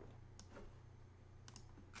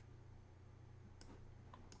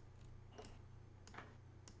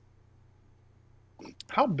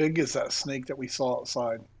 How big is that snake that we saw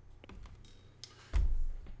outside?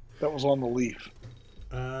 That was on the leaf.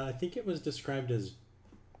 I think it was described as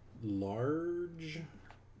large.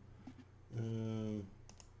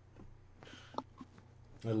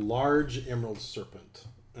 A large emerald serpent.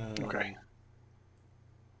 Okay.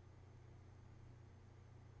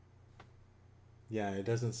 Yeah, it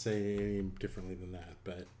doesn't say any differently than that,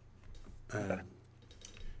 but. All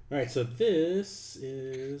right, so this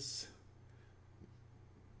is.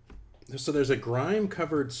 So there's a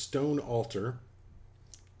grime-covered stone altar,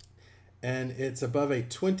 and it's above a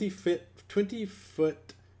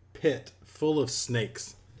 20-foot pit full of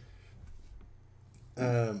snakes.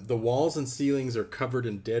 The walls and ceilings are covered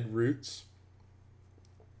in dead roots,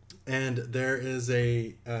 and there is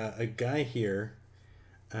a guy here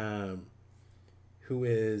who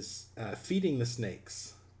is feeding the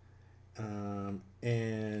snakes, and.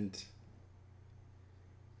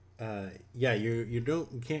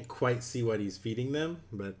 You can't quite see what he's feeding them,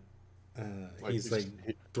 but he's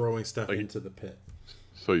throwing stuff into the pit.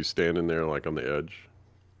 So he's standing there like on the edge.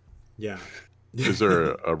 Yeah. Is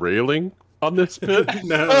there a railing on this pit?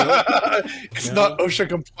 No. It's not OSHA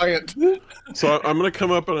compliant. So I'm gonna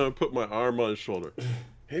come up and I'm gonna put my arm on his shoulder.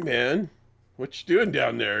 Hey man, what you doing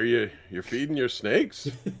down there? You're feeding your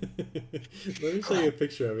snakes? Let me show you a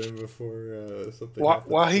picture of him before something.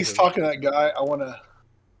 While he's talking to that guy, I want to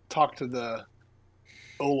talk to the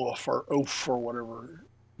Olaf or Oaf or whatever.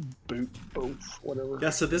 Whatever. Yeah,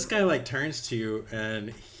 so this guy turns to you,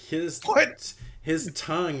 and his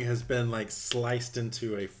tongue has been sliced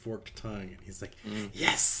into a forked tongue, and he's like,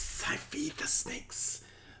 "Yes, I feed the snakes."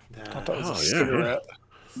 I thought it was a cigarette.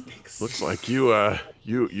 Snakes. Looks like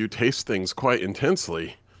you taste things quite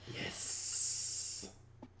intensely. Yes.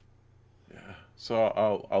 Yeah.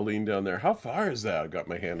 So I'll lean down there. How far is that? I got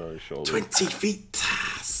my hand on his shoulder. 20 feet.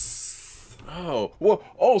 Oh, well,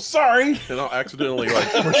 sorry. And I'll accidentally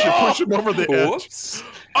push him over the edge.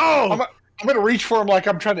 Oh, I'm gonna reach for him like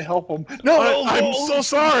I'm trying to help him. No, I'm so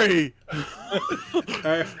sorry.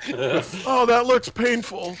 Oh, that looks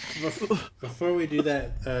painful. Before we do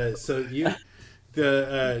that, so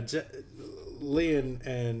Lee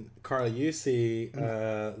and Carl, you see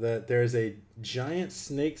that there's a giant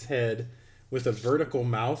snake's head with a vertical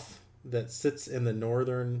mouth that sits in the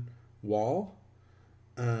northern wall.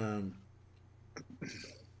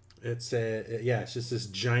 It's just this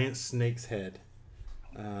giant snake's head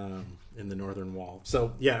in the northern wall.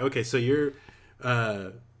 So okay. So you're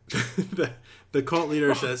the cult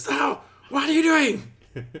leader says, "Oh, what are you doing?"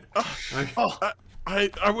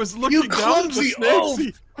 I was looking down at the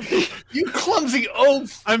snakes. You clumsy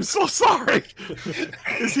oaf! I'm so sorry.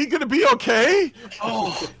 Is he gonna be okay?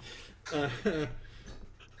 Oh.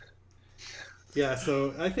 Yeah.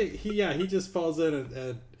 So I think he just falls in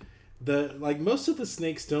and the most of the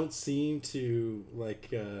snakes don't seem to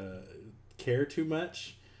care too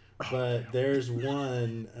much, but there's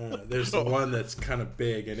one that's kind of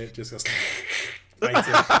big, and it just goes bites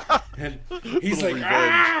him, and he's like,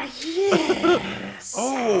 yes.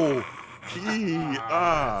 Oh,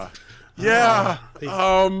 yeah.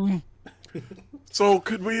 So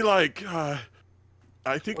could we I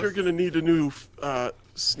think we're gonna need a new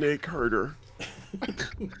snake herder.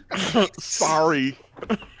 Sorry.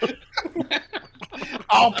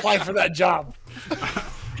 I'll apply for that job.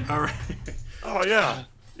 All right. Oh yeah.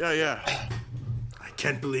 I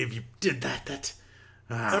can't believe you did that.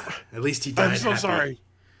 At least he died. I'm so happy. sorry.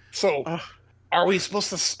 So, are we supposed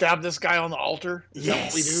to stab this guy on the altar? Is that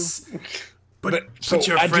what we do? Put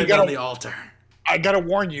your friend on the altar. I gotta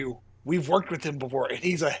warn you, we've worked with him before, and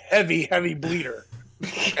he's a heavy bleeder.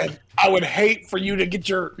 And I would hate for you to get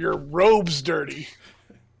your robes dirty.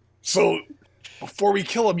 So, before we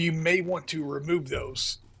kill him, you may want to remove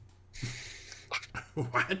those.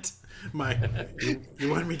 What? You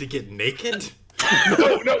want me to get naked?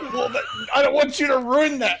 No. Well, I don't want you to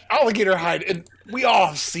ruin that alligator hide. And we all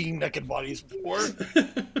have seen naked bodies before.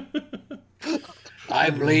 I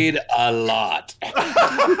bleed a lot.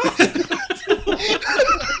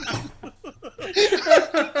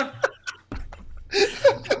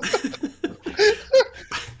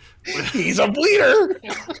 He's a bleeder.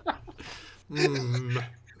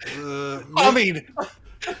 I mean,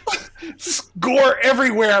 gore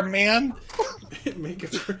everywhere, man. Make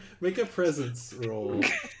a presence roll.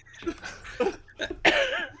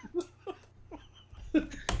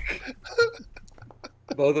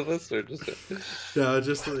 both of us, or just? No,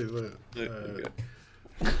 just like,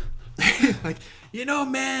 like,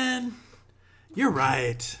 man, you're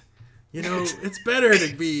right. It's better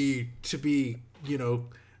to be,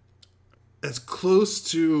 as close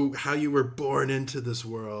to how you were born into this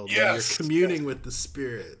world. Yes. When you're communing with the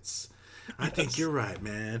spirits. I think you're right,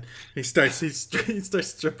 man. He starts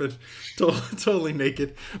stripping totally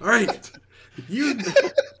naked. All right. You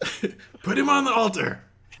put him on the altar.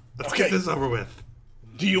 Let's get this over with.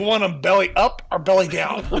 Do you want him belly up or belly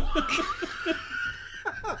down?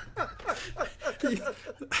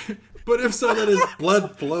 But if so, that his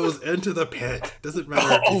blood flows into the pit. Doesn't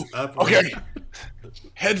matter if he's up or down.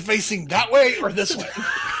 Head facing that way or this way?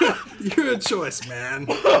 You're a choice, man.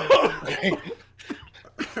 Okay.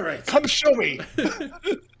 All right. Come show me.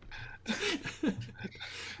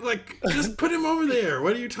 Like, just put him over there.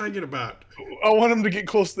 What are you talking about? I want him to get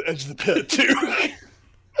close to the edge of the pit, too.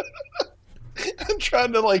 I'm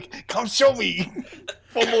trying to, come show me.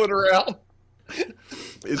 Fumble it around.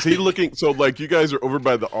 Is he looking? So, you guys are over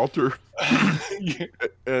by the altar,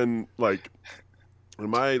 and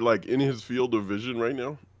am I in his field of vision right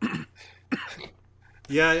now?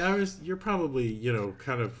 Yeah, you're probably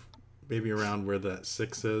kind of maybe around where that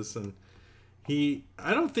 6 is, and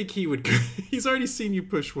I don't think he would. He's already seen you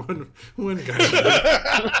push one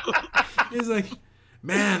guy. He's like,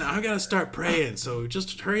 man, I gotta start praying, so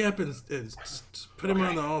just hurry up and just put him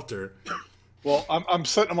on the altar. Well, I'm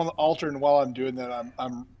setting him on the altar, and while I'm doing that,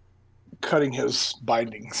 I'm cutting his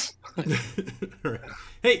bindings. Right.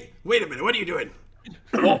 Hey, wait a minute! What are you doing?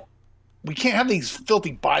 Well, we can't have these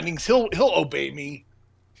filthy bindings. He'll obey me.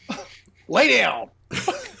 Lay down.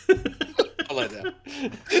 I'll lay down.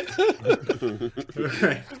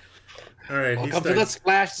 All right. Welcome to the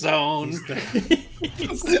splash zone.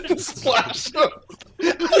 The splash zone.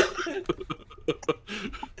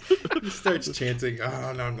 He starts chanting,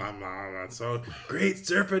 "Oh no, so great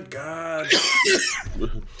serpent god,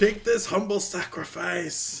 take this humble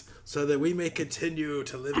sacrifice so that we may continue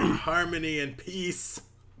to live in harmony and peace."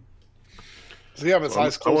 Does he have his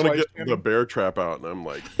eyes closed? I want to get the bear trap out, and I'm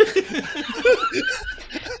like,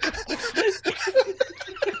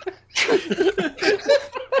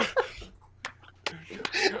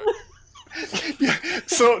 yeah.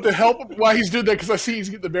 So to help while he's doing that, because I see he's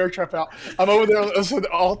getting the bear trap out, I'm over there on the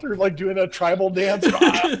altar, doing a tribal dance.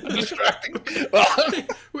 Distracting.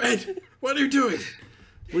 Wait, what are you doing?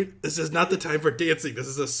 This is not the time for dancing. This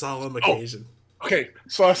is a solemn occasion. Okay,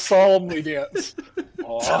 so I solemnly dance.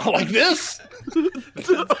 Like this?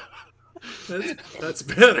 That's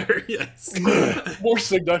better, yes. More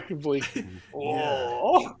seductively.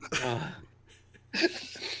 Oh.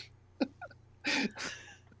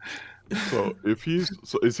 so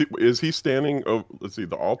is he standing? Oh, let's see.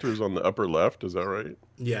 The altar's on the upper left. Is that right?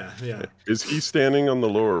 Yeah. Is he standing on the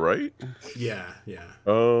lower right? Yeah.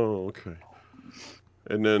 Oh, okay.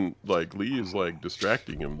 And then Lee is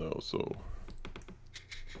distracting him though, so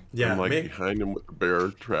yeah, I'm behind him with the bear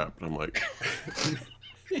trap, and I'm like,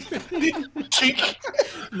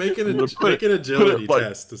 make an agility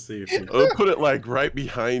test to see if you... I'll put it right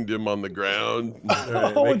behind him on the ground.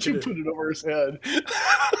 Right, why don't you put it over his head?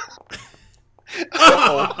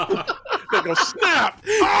 Oh, they go snap!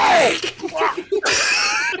 Oh!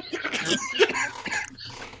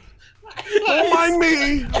 Don't mind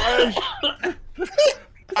me!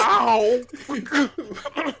 Ow!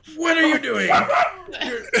 What are you doing?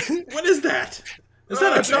 What is that? Is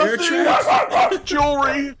that a bear trap?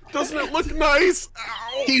 Jewelry! Doesn't it look nice?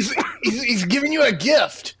 Ow! He's giving you a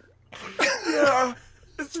gift. Yeah,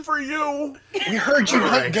 it's for you. We heard you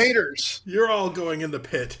hunt gators. You're all going in the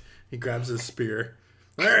pit. He grabs his spear.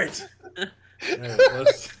 All right.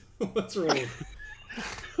 Let's roll.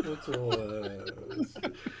 Let's roll.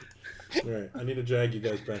 All right, I need to drag you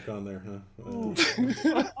guys back on there, huh?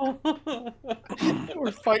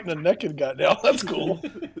 We're fighting a naked guy now. That's cool.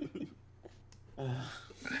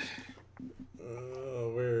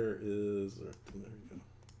 Where is... There we go.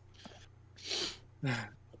 My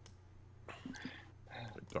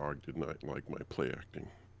dog did not like my play acting.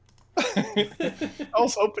 I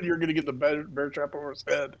was hoping you were going to get the bear trap over his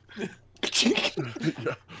head.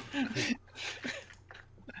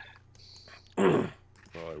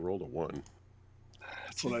 Well, I rolled a 1.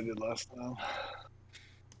 That's what I did last time.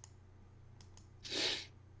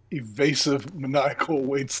 Evasive, maniacal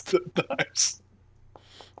waits to times.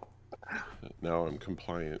 Now I'm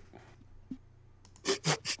compliant.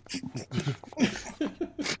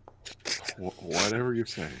 Whatever you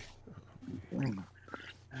say.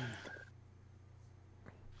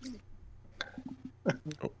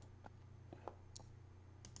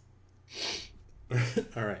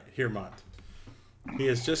 All right, here, Mont. He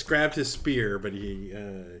has just grabbed his spear, but he,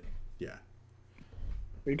 yeah.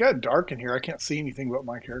 It got dark in here. I can't see anything but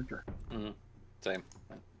my character. Mm-hmm. Same.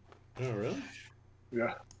 Oh, really?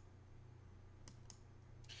 Yeah.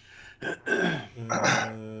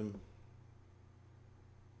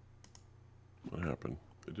 What happened?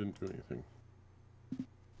 It didn't do anything.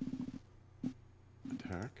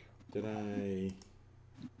 Attack. Did I...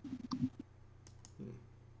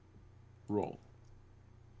 Roll.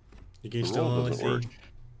 You can The still roll only doesn't see... work.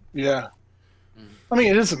 Yeah. I mean,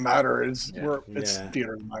 it doesn't matter. It's it's Yeah.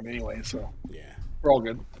 theater of the mind anyway, so Yeah. we're all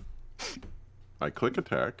good. I click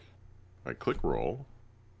attack. I click roll.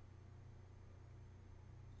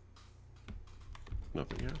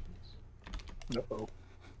 Nothing happens. No.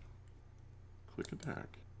 Click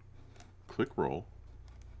attack. Click roll.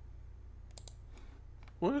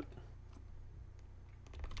 What?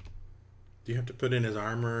 Do you have to put in his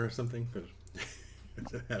armor or something? 'Cause I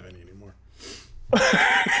don't have any anymore.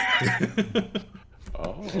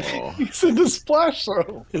 Oh. He said the splash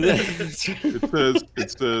zone. It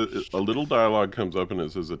says a little dialogue comes up and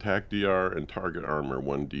it says attack DR and target armor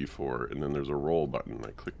 1d4, and then there's a roll button.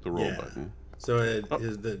 I click the roll Yeah. button. So it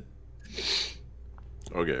is the...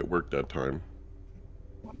 Okay, it worked that time.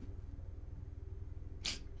 All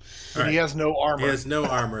He right. has no armor. He has no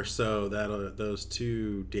armor, so those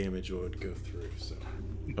 2 damage would go through. So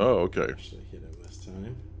Oh, okay. actually hit him this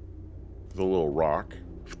time. The little rock.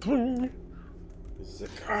 This is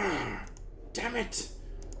damn it!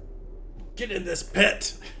 Get in this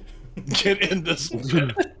pit! Get in this. All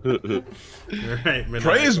right,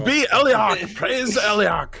 Praise maniacal. be Eliok! Praise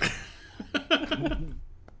Eliok!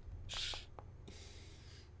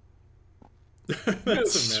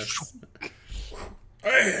 That's a mess.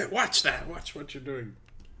 Hey, watch that! Watch what you're doing.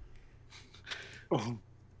 All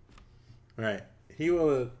right, he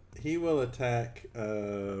will attack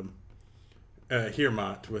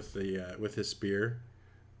Hermot with his spear.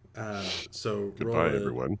 So Goodbye,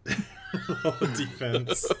 everyone. roll a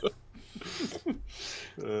defense.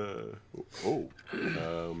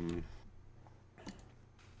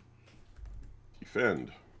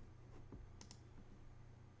 Defend.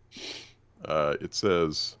 It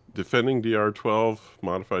says defending DR12,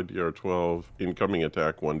 modified DR12, incoming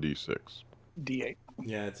attack 1d6. D8.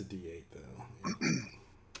 Yeah, it's a D8 though.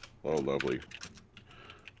 Oh, lovely.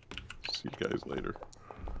 See you guys later.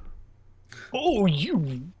 Oh,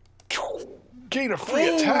 you gain a free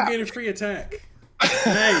attack. Get a free attack.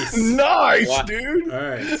 Nice. Nice, Wow. dude. All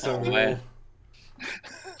right, so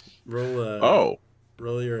wow.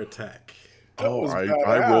 roll your attack. That was I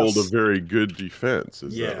badass. rolled a very good defense.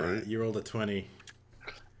 Is Yeah, that right? you rolled a 20.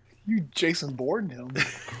 You Jason Bourne him.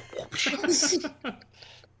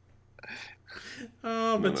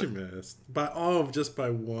 Oh, but you missed just by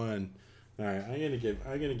 1. All right, I'm gonna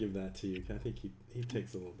give that to you. I think he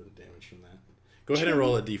takes a little bit of damage from that. Go ahead and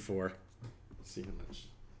roll a d4. See how much.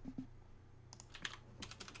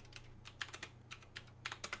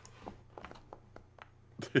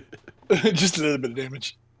 Just a little bit of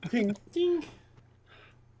damage. Ding, ding.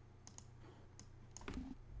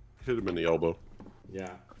 Hit him in the elbow.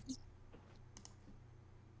 Yeah.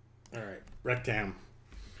 All right, Rectam.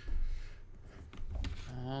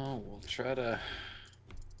 Oh, we'll try to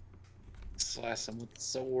slice him with the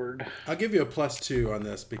sword. I'll give you a +2 on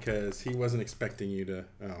this because he wasn't expecting you to.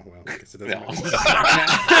 Oh well, I guess it doesn't. No.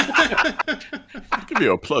 I'll give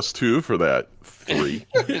you a +2 for that 3.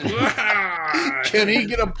 Can he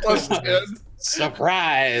get a +10?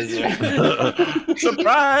 Surprise!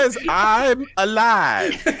 Surprise! I'm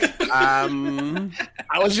alive.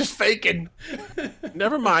 I was just faking.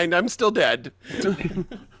 Never mind. I'm still dead.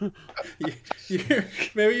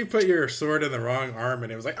 Maybe you put your sword in the wrong arm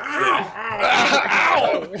and it was like, ow!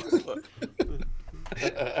 Ow!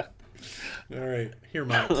 All right, here,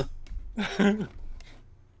 Mike.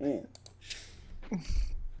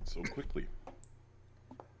 So quickly.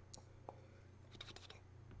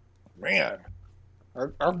 Man,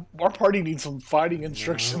 our party needs some fighting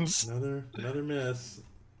instructions. Another miss.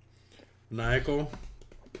 Maniacal.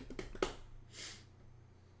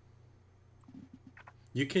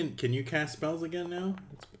 Can you cast spells again now?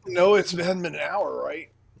 No, it's been an hour, right?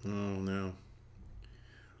 Oh no.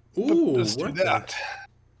 Ooh, Let's do that.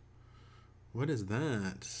 What is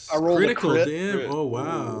that? I rolled a critical crit. damn. Oh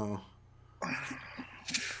wow.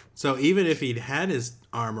 So even if he'd had his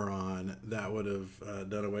armor on, that would have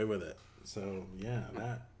done away with it. So yeah,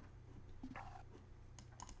 that.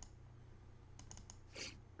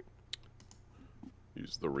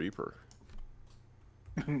 Use the Reaper.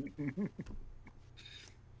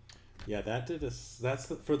 Yeah, that did us.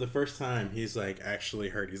 For the first time he's like actually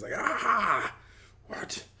hurt. He's like, ah,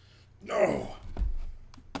 what? No,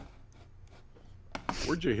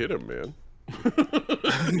 Where'd you hit him, man?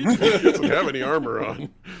 He doesn't have any armor on.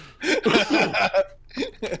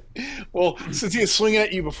 Well, since he was swinging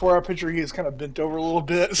at you before our picture, he was kind of bent over a little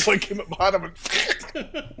bit, so I came up behind him and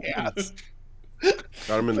yes.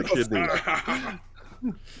 Got him in the kidney.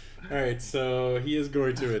 All right, so he is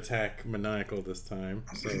going to attack Maniacal this time.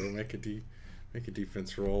 So make a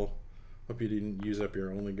defense roll. Hope you didn't use up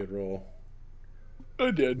your only good roll.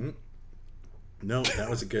 I did. No, that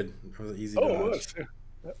was an easy Oh, dodge. it was. Yeah.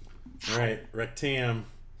 All right, Rectam.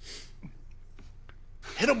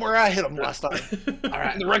 Hit him where I hit him last time. All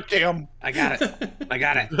right, The rectam. I got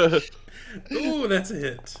it. Ooh, that's a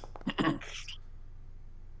hit.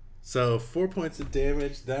 So 4 points of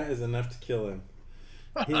damage. That is enough to kill him.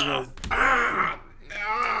 He goes.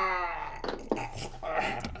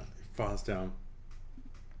 Falls down.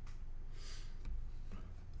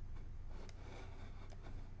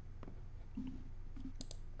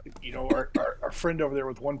 You know, our friend over there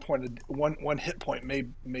with one hit point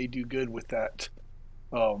may do good with that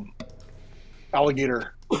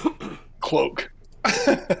alligator cloak.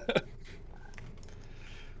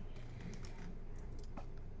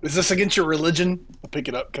 Is this against your religion? I'll pick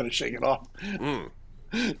it up, kind of shake it off.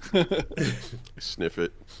 Sniff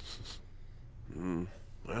it.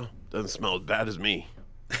 Well, doesn't smell as bad as me.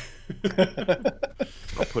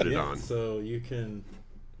 I'll put it on. So you can.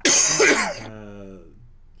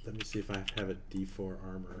 Let me see if I have a D4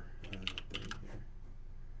 armor thing here.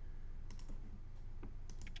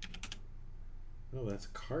 Oh, that's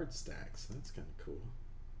card stacks. That's kind of cool.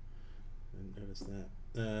 I didn't notice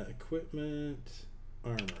that. Equipment,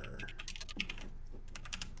 armor.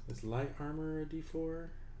 Is light armor a D4?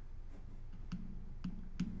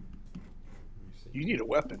 You need a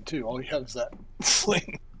weapon too. All you have is that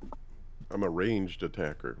sling. I'm a ranged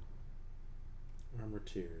attacker. Armor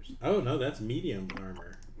tiers. Oh no, that's medium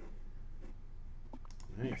armor.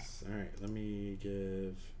 Nice. All right, let me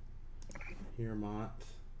give Hermot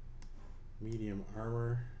medium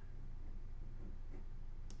armor.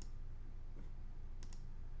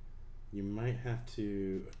 You might have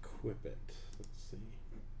to equip it. Let's see.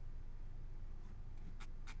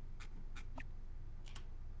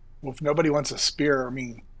 Well, if nobody wants a spear, I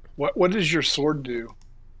mean, what does your sword do?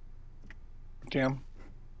 Damn.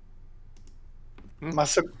 My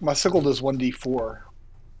sickle does 1d4.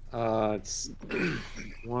 It's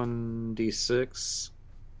 1d6.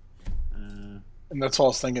 And that's all I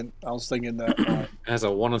was thinking. I was thinking that It has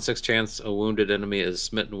a 1 in 6 chance a wounded enemy is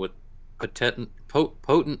smitten with potent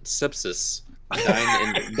sepsis,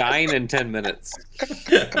 dying in 10 minutes.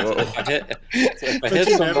 If I hit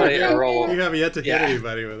somebody, I roll. You have yet to hit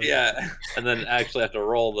anybody with it. Yeah, and then actually have to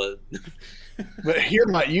roll the. But here,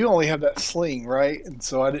 you only have that sling, right? And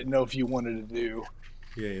so I didn't know if you wanted to do.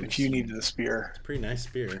 Yeah, if you needed a spear. It's a pretty nice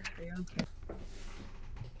spear.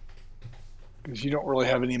 Because you don't really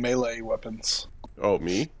have any melee weapons. Oh,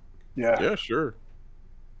 me? Yeah. Yeah, sure.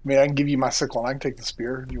 I mean, I can give you my sickle and I can take the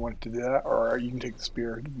spear. Do you want to do that? Or you can take the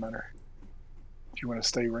spear. It doesn't matter. If you want to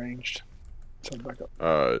stay ranged. Send it back up.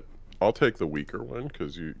 I'll take the weaker one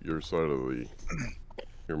because you're sort of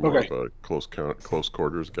you're more of a close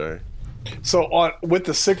quarters guy. So with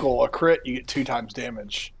the sickle, a crit, you get 2 times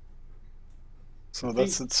damage. So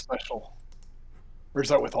that's special. Or is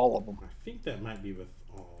that with all of them? I think that might be with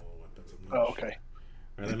all weapons. Oh, okay.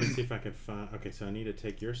 All right, let me see if I can find. Okay, so I need to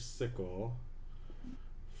take your sickle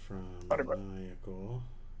from Maniacal.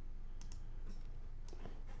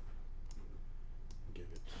 Give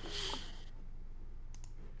it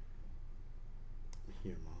to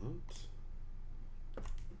Hermont.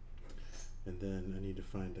 And then I need to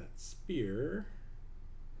find that spear.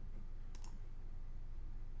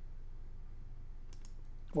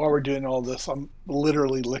 While we're doing all this, I'm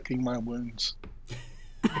literally licking my wounds.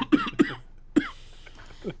 Why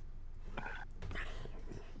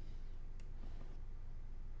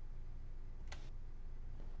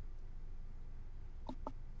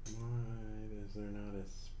is there not a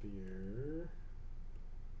spear?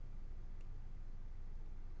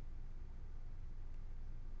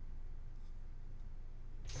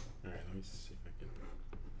 Alright, let me see if I can.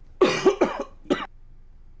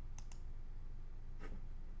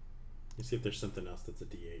 Let me see if there's something else that's a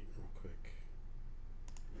D8 real quick.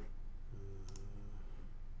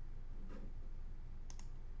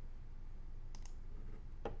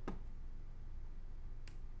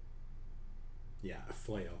 Yeah, a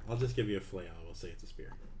flail. I'll just give you a flail. We'll say it's a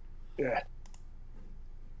spear. Yeah.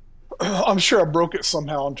 I'm sure I broke it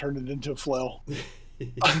somehow and turned it into a flail.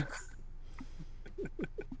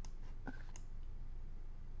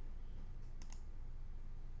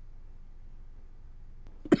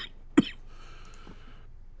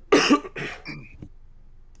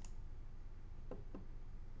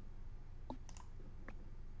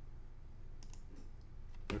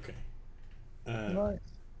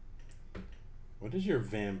 What is your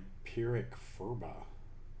vampiric furba?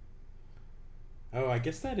 Oh, I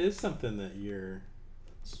guess that is something that you're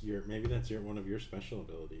maybe that's one of your special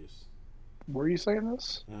abilities. Where are you saying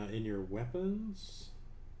this? In your weapons.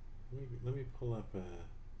 Let me pull up a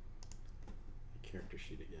character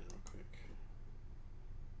sheet again real quick.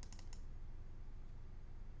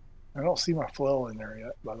 I don't see my flail in there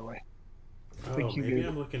yet, by the way. Oh, maybe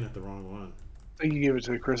I'm looking at the wrong one. I think you gave it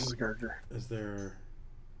to Chris's character. Is there...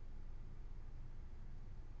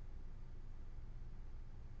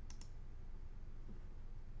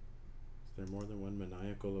 Is there more than one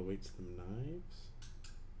maniacal awaits them knives?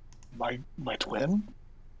 My twin?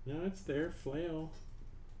 No, it's there. Flail.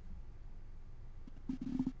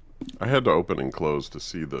 I had to open and close to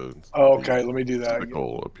see the. Oh, okay. Let me do that.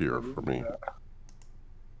 Sickle appear for me.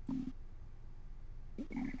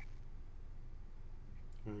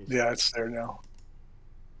 Yeah, it's there now.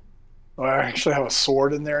 Oh, I actually have a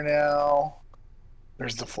sword in there now.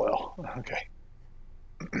 There's the flail. Okay.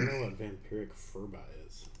 I don't know what vampiric furba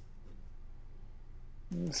is.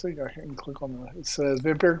 Let me see. I can click on the. It says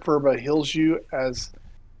vampiric furba heals you as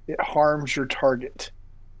it harms your target.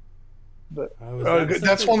 But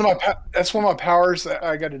that's one of my powers. That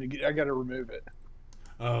I got to remove it.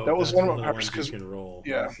 Oh, that was one of my powers because you can roll.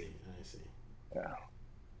 Yeah. I see. Yeah.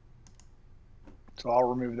 So I'll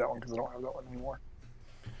remove that one because I don't have that one anymore.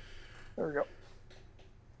 There we go.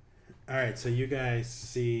 All right, so you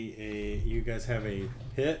guys have a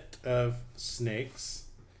pit of snakes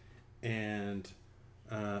and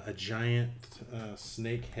a giant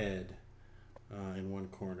snake head in one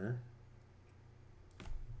corner.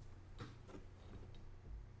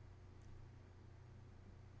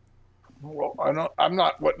 Well, I'm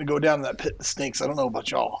not wanting to go down that pit of snakes. I don't know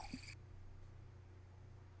about y'all,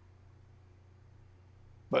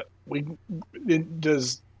 but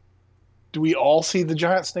do we all see the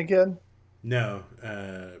giant snake head? No,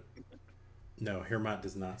 Hermot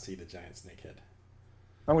does not see the giant snake head.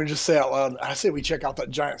 I'm going to just say out loud, I say we check out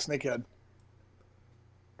that giant snake head.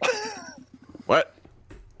 What?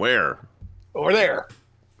 Where? Over there.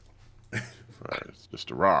 It's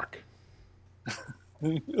just a rock.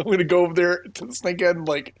 I'm going to go over there to the snake head and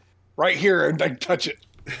right here and touch it.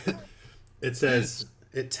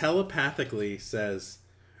 It telepathically says,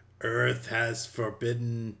 Earth has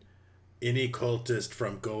forbidden any cultist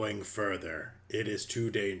from going further. It is too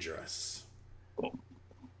dangerous.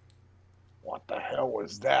 What the hell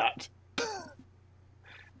was that?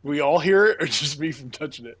 We all hear it, or just me from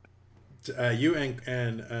touching it? You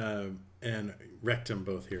and Rectum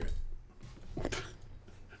both hear it.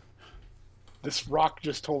 This rock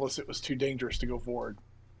just told us it was too dangerous to go forward.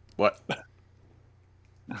 What?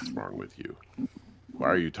 What's wrong with you? Why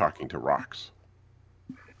are you talking to rocks?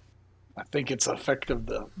 I think it's effective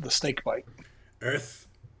the snake bite. Earth.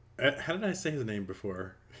 How did I say his name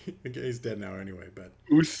before? He's dead now anyway, but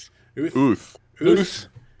Uth.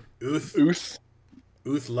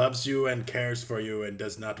 Uth loves you and cares for you and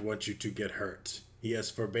does not want you to get hurt. He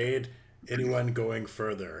has forbade anyone going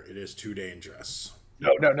further. It is too dangerous.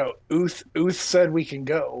 No. Uth said we can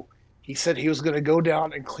go. He said he was going to go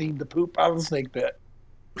down and clean the poop out of the snake pit.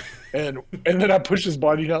 And then I pushed his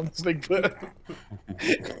body down the snake pit.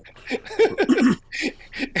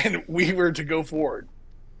 And we were to go forward.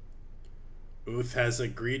 Uth has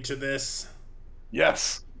agreed to this?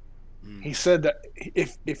 Yes. He said that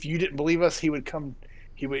if you didn't believe us, he would come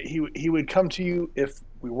come to you if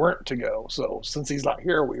we weren't to go. So since he's not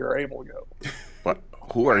here, we are able to go. What?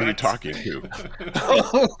 Who are you talking to?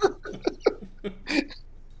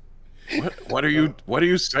 What are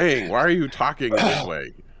you saying? Why are you talking this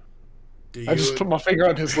way? I just put my finger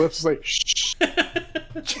on his lips and say, shh.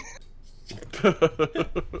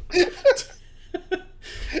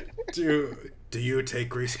 Do you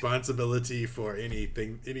take responsibility for any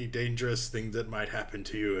dangerous thing that might happen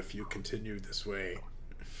to you if you continue this way?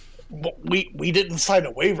 Well, we didn't sign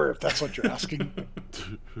a waiver, if that's what you're asking.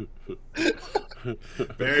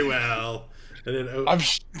 Very well. And then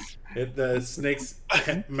the snake's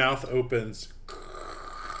mouth opens,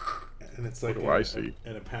 and it's like I see?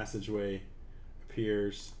 And a passageway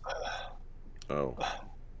appears. Oh.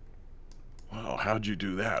 Wow, how'd you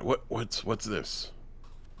do that? What's this?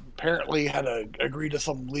 Apparently had to agree to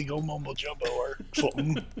some legal mumbo jumbo or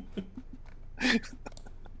something.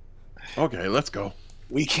 Okay, let's go.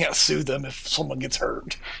 We can't sue them if someone gets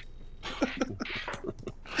hurt.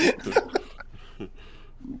 I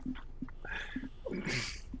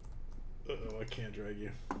can't drag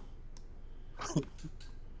you.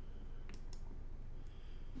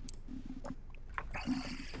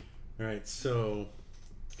 All right, so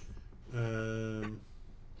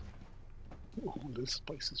Ooh, this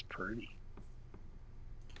place is pretty.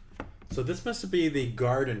 So this must be the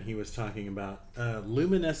garden he was talking about.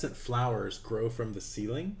 Luminescent flowers grow from the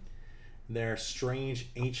ceiling. They're strange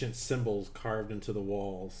ancient symbols carved into the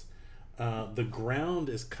walls. The ground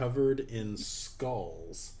is covered in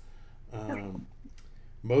skulls.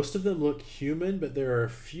 Most of them look human, but there are a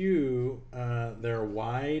few. They're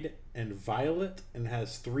wide and violet and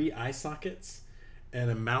has 3 eye sockets and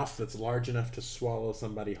a mouth that's large enough to swallow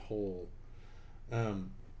somebody whole.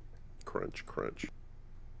 Crunch, crunch.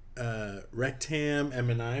 Rectam and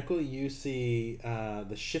Maniacal, you see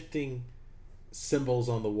the shifting symbols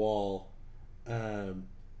on the wall.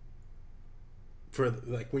 For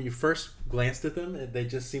like when you first glanced at them, they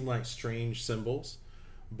just seem like strange symbols.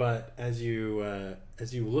 But as you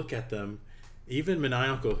look at them, even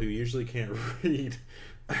Maniacal, who usually can't read,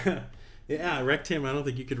 yeah, Rectam, I don't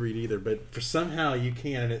think you could read either, but for somehow you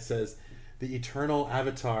can, and it says, "The eternal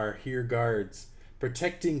avatar here guards,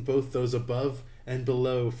 protecting both those above and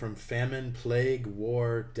below from famine, plague,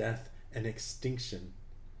 war, death, and extinction."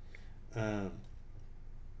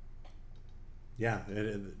 Yeah,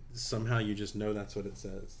 somehow you just know that's what it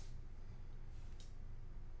says.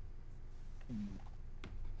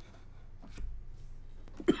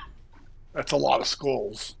 That's a lot of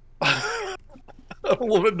skulls. I'm a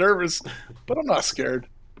little bit nervous, but I'm not scared.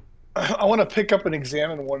 I want to pick up and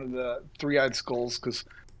examine one of the 3-eyed skulls because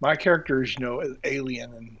my character is, is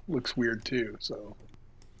alien and looks weird too. So.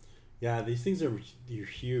 Yeah, these things are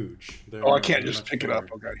huge. I can't just pick it up.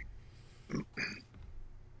 Okay.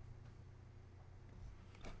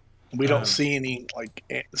 We don't see any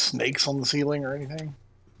snakes on the ceiling or anything.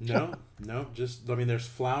 No. Just there's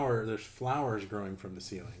flowers growing from the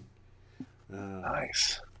ceiling.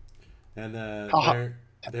 Nice. And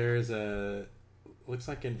there's looks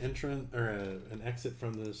like an entrance or an exit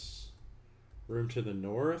from this room to the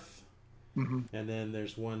north, and then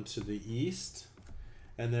there's one to the east,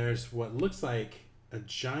 and there's what looks like a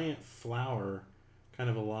giant flower kind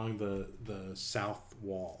of along the south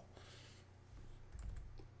wall,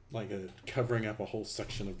 like covering up a whole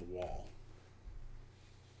section of the wall.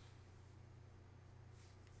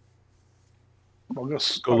 Go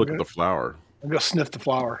look at the flower. I'll go sniff the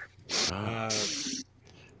flower.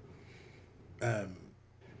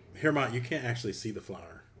 Hermot, you can't actually see the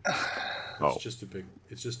flower. It's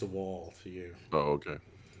just a wall to you. Oh, okay.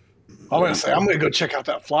 I'm gonna go check out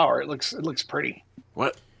that flower. It looks pretty.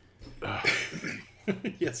 What?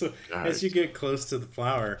 Yeah, so as you get close to the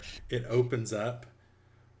flower, it opens up.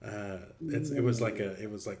 It was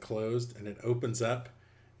like closed, and it opens up,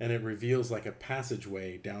 and it reveals like a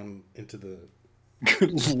passageway down into the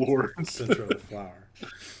good lord center of the flower.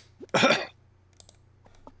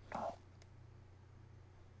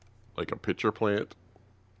 Like a pitcher plant.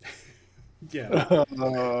 Yeah,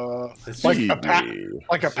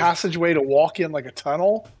 like a passageway to walk in, like a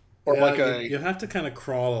tunnel, or you have to kind of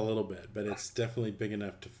crawl a little bit, but it's definitely big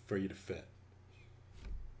enough for you to fit.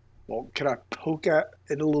 Well, can I poke at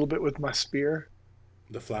it a little bit with my spear?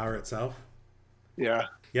 The flower itself? Yeah.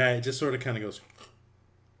 Yeah, it just sort of kind of goes.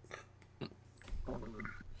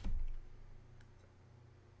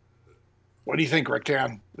 What do you think,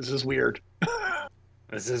 Rectan? This is weird.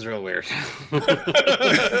 This is real weird. I'll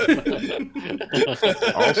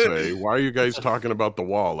say, why are you guys talking about the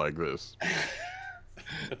wall like this?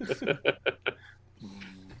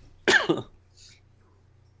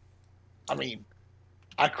 I mean,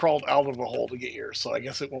 I crawled out of a hole to get here, so I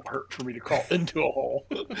guess it won't hurt for me to crawl into a hole.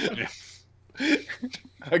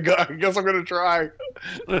 I guess I'm going to try.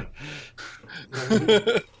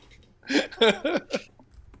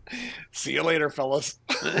 See you later, fellas.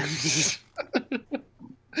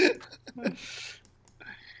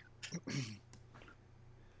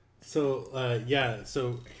 So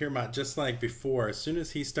Hermot, just like before, as soon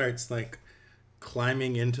as he starts like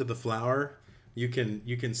climbing into the flower, you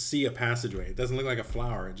can see a passageway. It doesn't look like a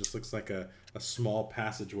flower, it just looks like a small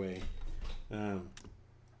passageway.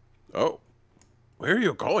 Oh, where are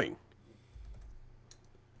you going?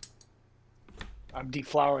 I'm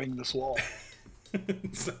deflowering this wall.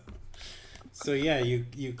 So yeah,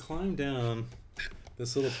 you climb down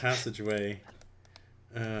this little passageway,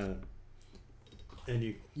 and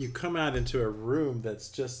you come out into a room that's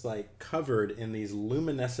just like covered in these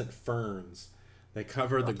luminescent ferns. They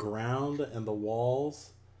cover the ground and the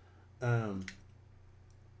walls.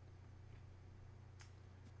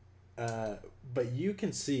 But you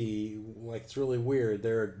can see, like, it's really weird.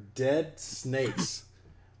 There are dead snakes,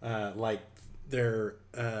 like they're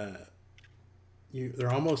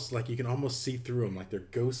almost like you can almost see through them, like they're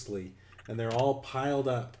ghostly, and they're all piled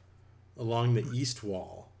up along the east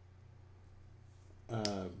wall.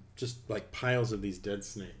 Just like piles of these dead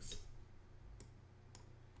snakes.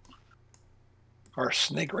 Our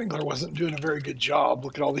snake wrangler wasn't doing a very good job.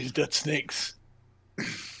 Look at all these dead snakes.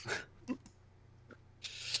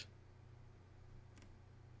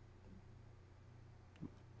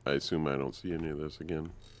 I assume I don't see any of this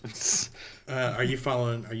again. Are you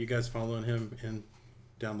following? Are you guys following him in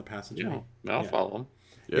down the passageway? Yeah, I'll follow him.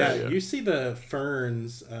 Yeah, you see the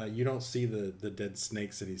ferns. You don't see the dead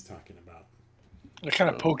snakes that he's talking about. I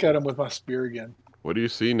kind of poke at him with my spear again. What do you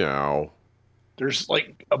see now? There's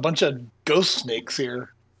like a bunch of ghost snakes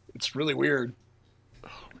here. It's really weird. Oh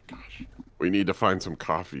my gosh. We need to find some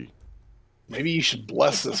coffee. Maybe you should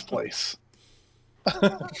bless this place.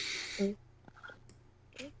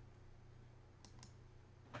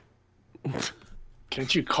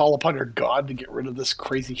 Can't you call upon your god to get rid of this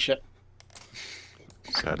crazy shit?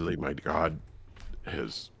 Sadly, my god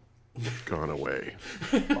has gone away.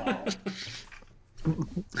 Wow.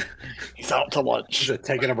 He's out to lunch. He's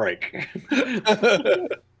taking a break.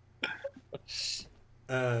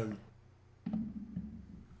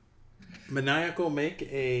 Maniacal, make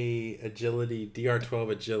a agility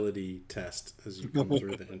DR12 agility test as you come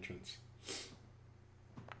through the entrance.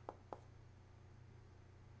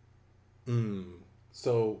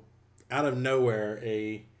 So, out of nowhere,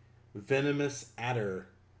 a venomous adder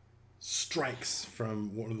strikes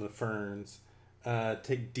from one of the ferns.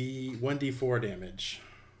 Take 1d4 damage.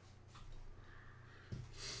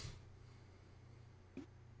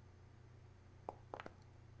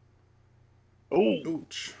 Oh,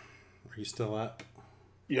 Ouch. Are you still up?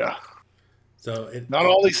 yeah. So Not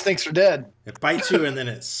all these snakes are dead. It bites you and then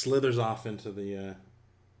it slithers off into the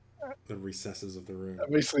recesses of the room. I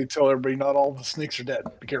basically tell everybody not all the snakes are dead.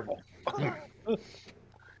 Be careful.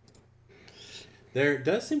 There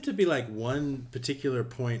does seem to be like one particular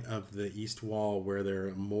point of the east wall where there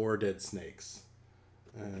are more dead snakes.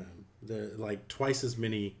 There like twice as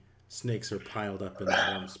many snakes are piled up in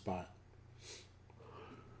that one spot.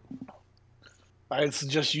 I'd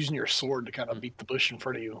suggest using your sword to kind of beat the bush in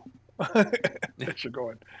front of you. As you're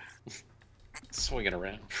going. Swinging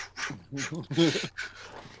around.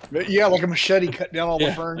 Yeah, like a machete cut down all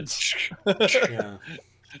the ferns. Yeah.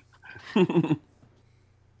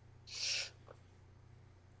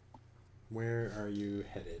 Where are you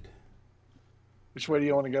headed? Which way do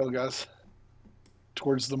you want to go, guys?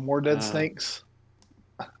 Towards the more dead snakes?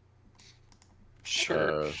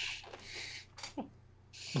 Sure.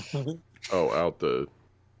 Out the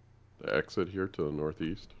exit here to the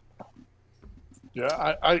northeast.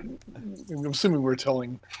 Yeah, I'm assuming we're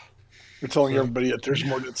telling everybody that there's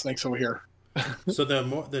more dead snakes over here. So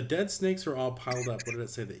the dead snakes are all piled up. What did it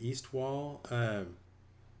say? The east wall.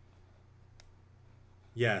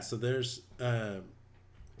 Yeah. So there's.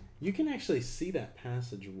 You can actually see that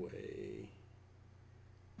passageway.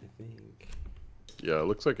 I think. Yeah, it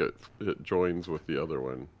looks like it joins with the other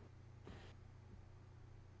one.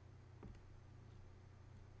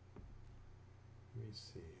 Let me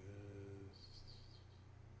see this.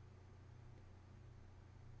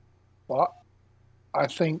 Well, I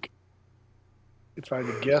think if I had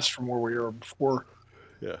to guess from where we were before,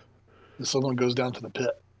 Yeah. this other one goes down to the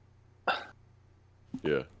pit.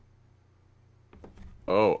 Yeah.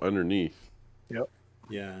 Oh, underneath. Yep.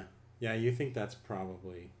 Yeah. Yeah. You think that's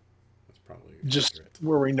probably Just accurate.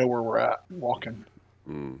 where we know where we're at walking.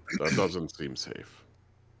 That doesn't seem safe.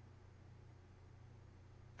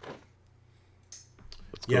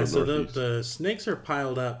 Let's go Yeah. So northeast. the snakes are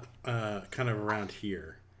piled up, kind of around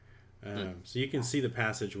here. So you can see the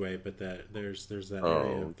passageway, but there's that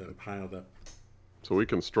area of them piled up. So we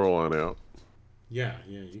can stroll on out. Yeah.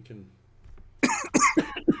 Yeah. You can.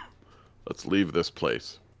 Let's leave this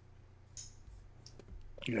place.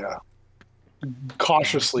 Yeah.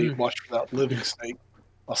 Cautiously watch for that living snake.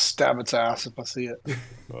 I'll stab its ass if I see it.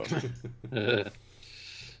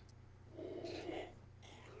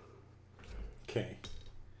 Okay.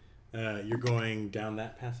 You're going down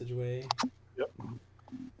that passageway? Yep.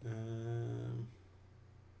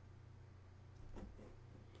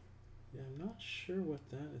 Yeah, I'm not sure what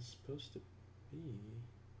that is supposed to be.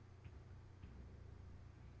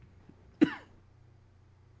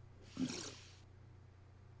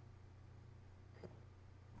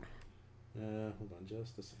 Hold on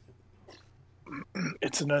just a second.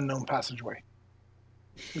 It's an unknown passageway.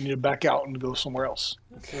 We need to back out and go somewhere else.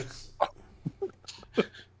 I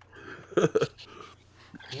wonder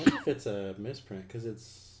if it's a misprint, because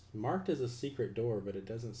it's marked as a secret door, but it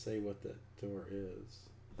doesn't say what the door is.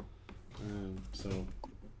 So...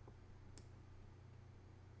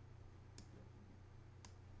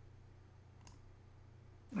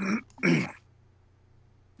 I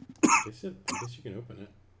guess you can open it.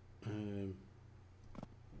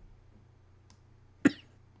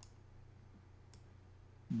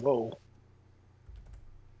 Whoa.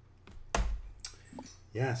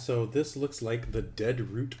 Yeah, so this looks like the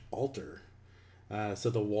Dead Root Altar. So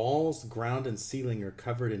the walls, ground, and ceiling are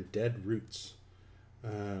covered in dead roots.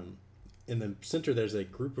 In the center, there's a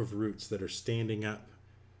group of roots that are standing up,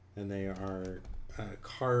 and they are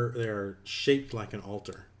they are shaped like an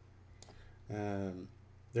altar.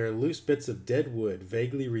 There are loose bits of dead wood,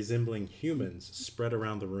 vaguely resembling humans, spread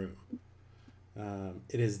around the room.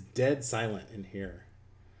 It is dead silent in here.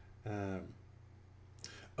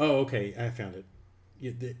 Oh, okay, I found it.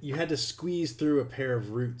 You had to squeeze through a pair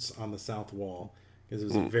of roots on the south wall because it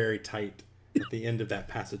was very tight at the end of that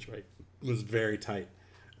passageway. It was very tight.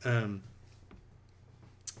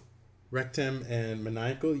 Rectum and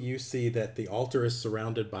Maniacal, you see that the altar is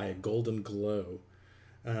surrounded by a golden glow.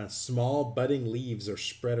 Small budding leaves are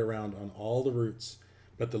spread around on all the roots,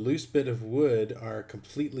 but the loose bit of wood are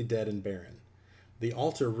completely dead and barren. The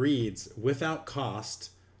altar reads, "Without cost,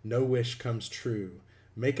 no wish comes true.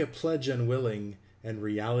 Make a pledge unwilling, and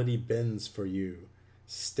reality bends for you.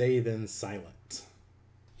 Stay then silent."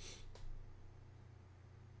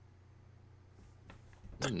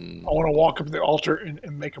 I want to walk up to the altar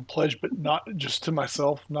and make a pledge, but not just to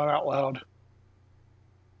myself, not out loud.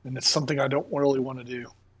 And it's something I don't really want to do.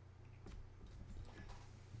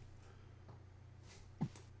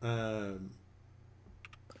 I'm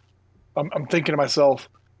thinking to myself,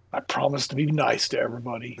 I promise to be nice to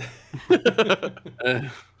everybody.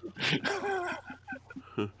 Let's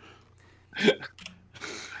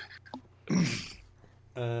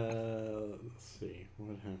see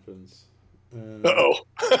what happens. Uh-oh.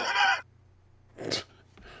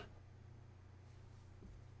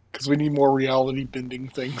 Because we need more reality bending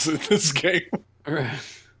things in this game.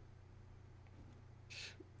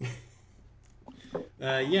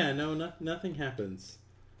 Nothing happens.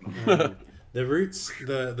 The roots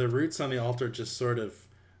on the altar just sort of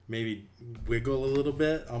maybe wiggle a little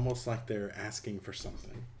bit, almost like they're asking for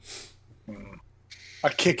something. I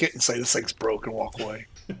kick it and say this thing's broke and walk away.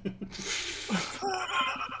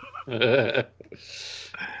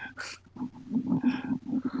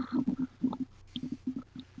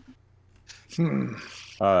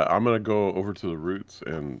 I'm gonna go over to the roots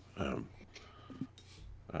and I'll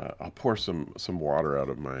pour some water out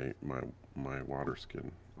of my water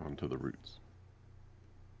skin onto the roots.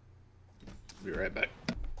 Be right back.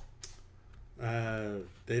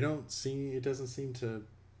 It doesn't seem to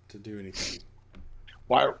do anything.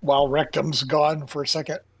 While Rectum's gone for a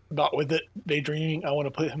second, not with it, daydreaming, I want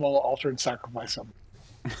to put him on the altar and sacrifice him.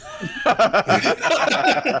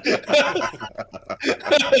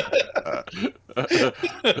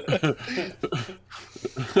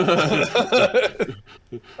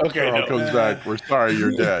 Okay, Carl comes back. We're sorry,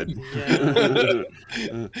 you're dead. Yeah.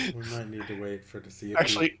 We might need to wait for to see.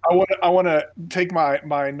 Actually, I want to take my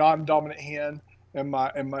non-dominant hand and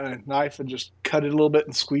my knife and just cut it a little bit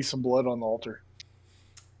and squeeze some blood on the altar.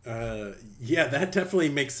 Yeah, that definitely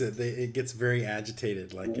makes it. It gets very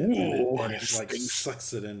agitated, like it, and it like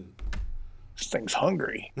sucks it in. This thing's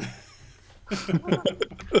hungry.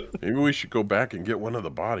 Maybe we should go back and get one of the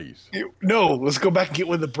bodies. No, let's go back and get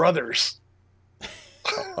one of the brothers.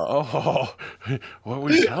 Oh, what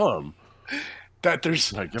would we tell them? That there's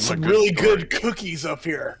some really good cookies up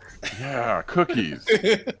here. Yeah, cookies.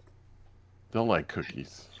 They'll like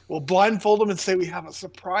cookies. We'll blindfold them and say we have a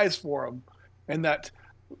surprise for them, and that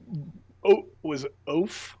was it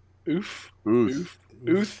Oof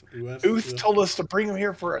told us to bring him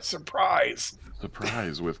here for a surprise.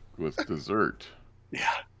 Surprise with dessert. Yeah.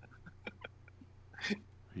 He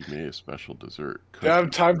made a special dessert. Do I have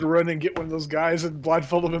time to run and get one of those guys and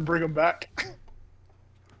blindfold them and bring them back?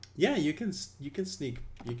 Yeah, you can sneak.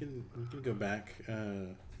 You can go back.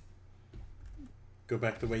 Go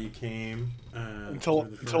back the way you came.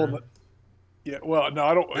 Yeah. Well, no,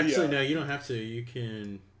 I don't. Actually, no, you don't have to. You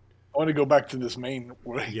can. I want to go back to this main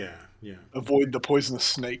way. Yeah. Avoid the poisonous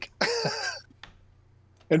snake.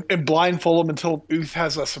 and blindfold him until Uth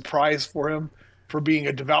has a surprise for him for being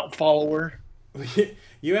a devout follower.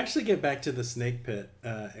 You actually get back to the snake pit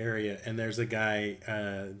area, and there's a guy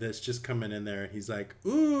that's just coming in there, and he's like,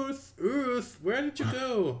 Uth, where did you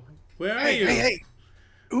go? Where are you? Hey.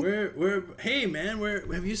 Hey, man,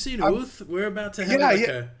 have you seen Uth? We're about to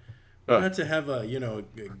have about to have a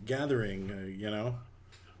gathering,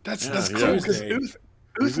 That's cool because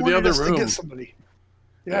Uth wanted us to get somebody.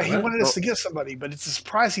 Yeah, he wanted us to get somebody, but it's a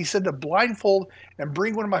surprise. He said to blindfold and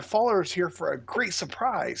bring one of my followers here for a great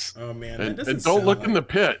surprise. Oh man, and don't look in the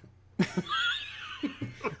pit. That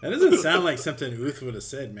doesn't sound like something Uth would have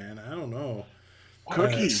said, man. I don't know.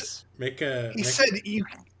 Cookies. He said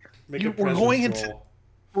we're going into.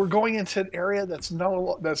 we're going into an area that's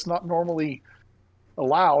not normally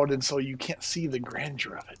allowed, and so you can't see the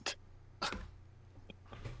grandeur of it.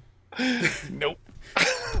 Nope.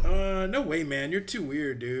 No way, man. You're too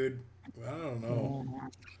weird, dude. I don't know.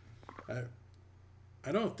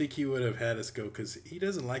 I don't think he would have had us go because he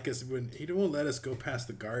doesn't like us when he won't let us go past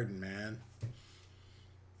the garden, man.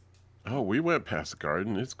 Oh, we went past the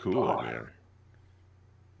garden. It's cool in there.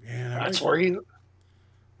 Man, That's where he.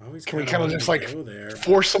 Always Can we kind of just like there,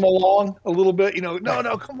 force him along a little bit? You know,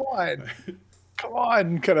 no, come on,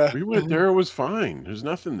 kind of. We went there. It was fine. There's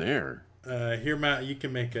nothing there. Here, Matt, you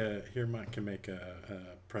can make a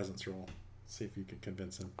presence roll. See if you can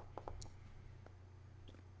convince him.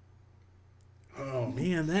 Oh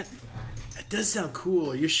man, that does sound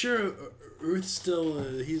cool. You sure Earth's still?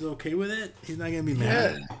 He's okay with it. He's not gonna be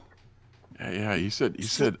mad. Yeah. He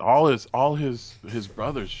said all his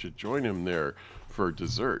brothers should join him there for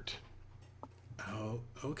dessert. Oh,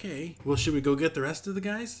 okay. Well, should we go get the rest of the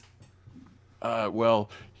guys? Well,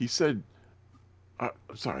 he said.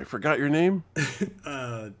 Sorry, I forgot your name.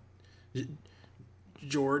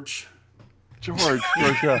 George. George,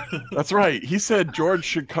 yeah. That's right. He said George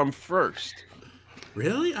should come first.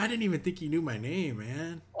 Really? I didn't even think he knew my name,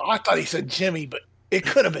 man. I thought he said Jimmy, but it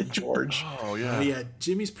could have been George. Oh, yeah. Yeah,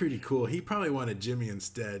 Jimmy's pretty cool. He probably wanted Jimmy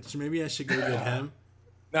instead. So maybe I should go get him.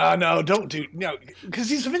 No, don't do no, because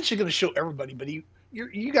he's eventually going to show everybody. But you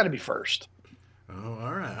got to be first. Oh,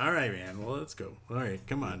 all right, man. Well, let's go. All right,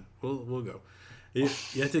 come on. We'll go. You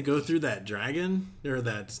have to go through that dragon or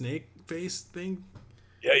that snake face thing.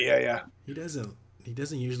 Yeah. He doesn't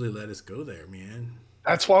usually let us go there, man.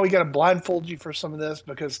 That's why we got to blindfold you for some of this,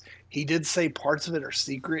 because he did say parts of it are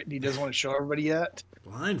secret and he doesn't want to show everybody yet.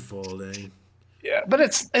 Blindfolding. Yeah, but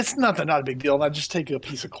it's not a big deal. Now just take a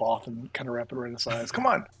piece of cloth and kind of wrap it around his eyes. Come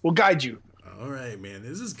on, we'll guide you. All right, man.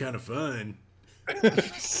 This is kind of fun.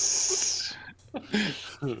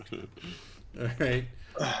 All right.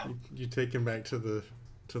 You take him back to the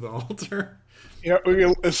altar. Yeah,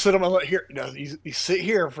 we're gonna sit him on here. No, you sit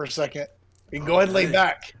here for a second. You can go ahead and lay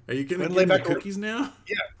back. Are you gonna lay back cookies now?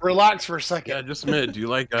 Yeah, relax for a second. Yeah, just a minute. Do you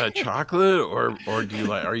like chocolate or do you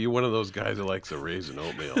like? Are you one of those guys that likes a raisin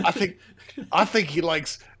oatmeal? I think he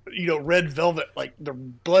likes red velvet, like the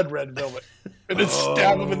blood red velvet, and then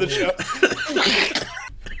stab him in the chest.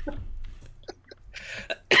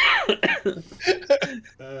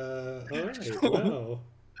 All right. Well.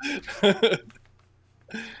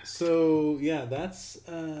 So yeah, that's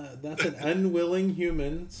an unwilling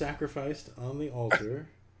human sacrificed on the altar.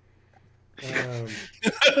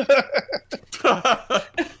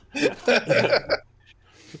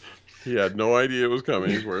 He had no idea it was coming.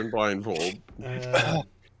 He's wearing blindfold.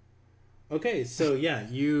 Okay, so yeah,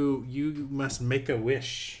 you must make a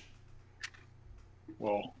wish.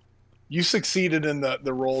 Well, you succeeded in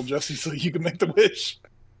the roll, Jesse, so you can make the wish.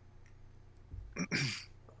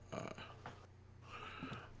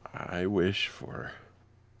 I wish for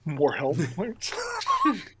more health points.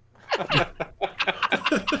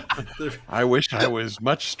 I wish I was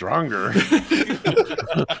much stronger.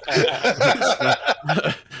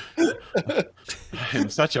 I'm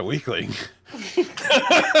such a weakling.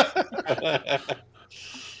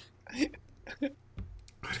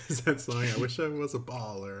 What is that song? I wish I was a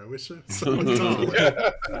baller. I wish I was someone taller.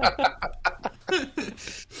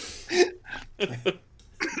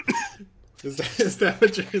 Is that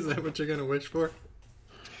what you're gonna wish for?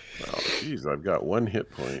 Oh, jeez, I've got one hit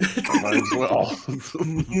point. I might as well.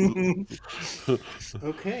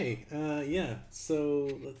 Okay. Yeah. So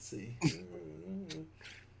let's see.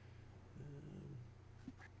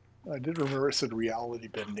 I did remember it said reality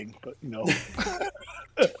bending, but no.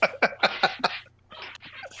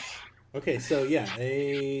 Okay. So yeah.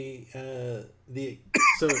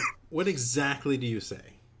 So what exactly do you say?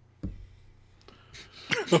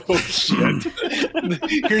 Oh shit!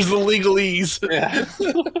 Here's the legalese. Yeah.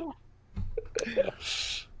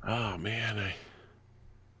 Oh man,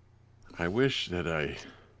 I wish that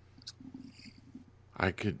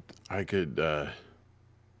I could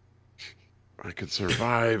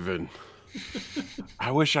survive, and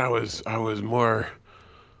I wish I was more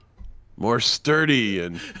sturdy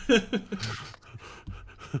and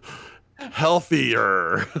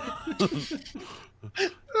healthier.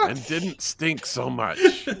 And didn't stink so much.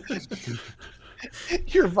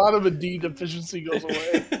 Your vitamin D deficiency goes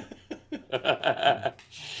away.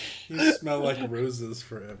 You smell like roses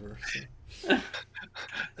forever. So.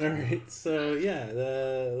 All right, so yeah,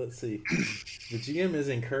 let's see. The GM is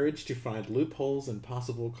encouraged to find loopholes and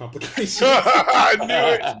possible complications.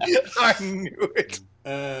 I knew it.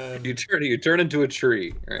 You turn into a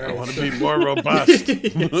tree. Right? I want to be more robust.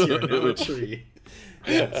 Yes, you're now a tree.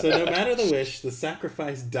 Yeah, so no matter the wish, the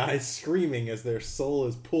sacrifice dies screaming as their soul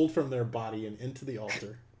is pulled from their body and into the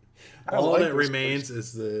altar. All that remains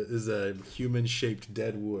is a human-shaped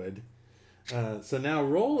dead wood. So now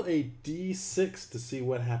roll a d6 to see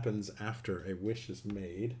what happens after a wish is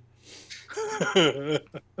made.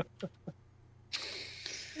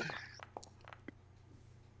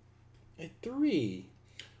 A 3.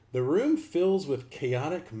 The room fills with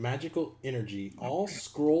chaotic magical energy. All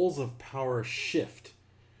scrolls of power shift.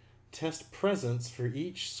 Test presence for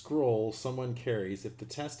each scroll someone carries. If the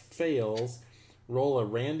test fails, roll a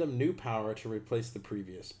random new power to replace the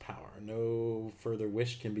previous power. No further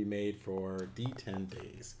wish can be made for D10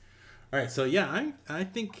 days. All right, so yeah, I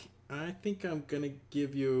think I'm gonna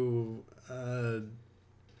give you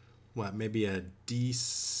maybe a D.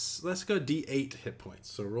 Let's go D8 hit points.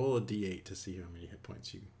 So roll a D8 to see how many hit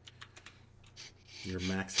points your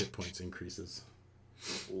max hit points increases.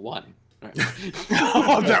 1.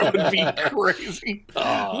 Oh, that would be crazy.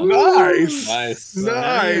 Oh, Nice. So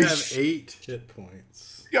now you have Nice. 8 hit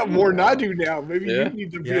points. You got more than I do now. Maybe you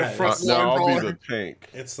need to be a front No, line I'll be brawler. the tank.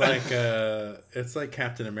 It's like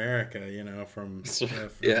Captain America, from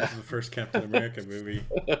Yeah. the first Captain America movie.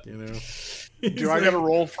 Do I got to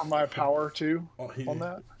roll for my power too on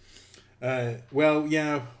on that?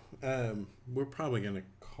 We're probably gonna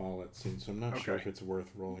call it soon, so I'm not sure Okay. if it's worth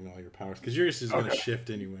rolling all your powers because yours is gonna Okay. shift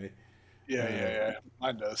anyway. Yeah.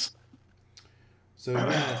 Mine does. So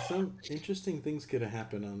yeah, some interesting things could have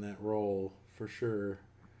happened on that roll for sure.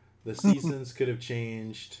 The seasons could have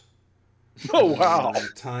changed. Oh wow.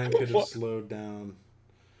 Time could have slowed down.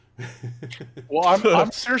 Well,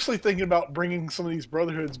 I'm seriously thinking about bringing some of these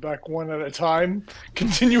brotherhoods back one at a time,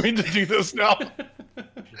 continuing to do this now.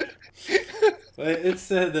 It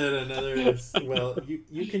said that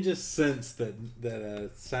you can just sense that a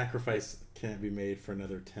sacrifice can't be made for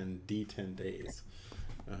another 10 days.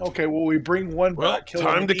 Okay, well, we bring one Well, back. kill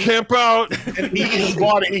time him, to eat- camp out. and eat his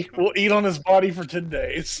body. We'll eat on his body for 10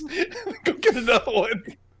 days. Go get another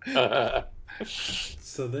one.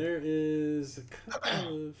 So there is a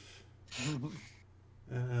couple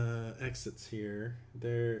of exits here.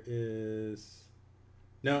 There is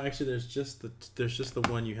actually there's just the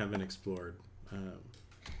one you haven't explored.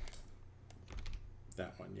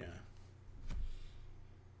 That one, yeah.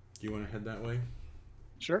 Do you want to head that way?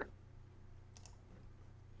 Sure.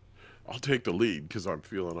 I'll take the lead because I'm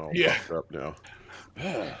feeling all Yeah. puffed up now.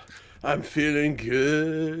 I'm feeling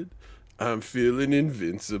good. I'm feeling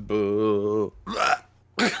invincible.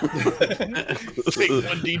 Take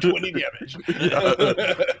 1d20 damage.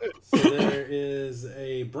 So there is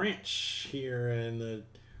a branch here, and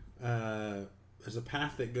there's a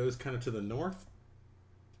path that goes kind of to the north,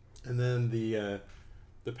 and then the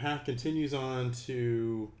path continues on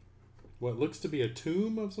to what looks to be a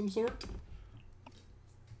tomb of some sort.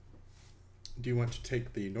 Do you want to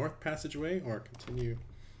take the north passageway or continue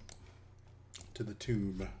to the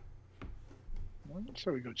tomb? Why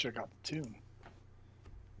don't we go check out the tomb?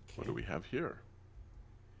 What do we have here?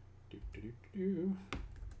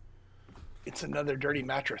 It's another dirty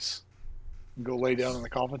mattress. Go lay down in the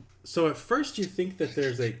coffin. So at first you think that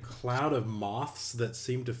there's a cloud of moths that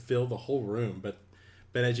seem to fill the whole room, but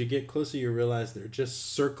as you get closer you realize they're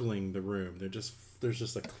just circling the room. There's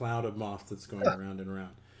just a cloud of moths that's going around and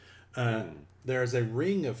around. There's a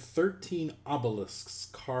ring of 13 obelisks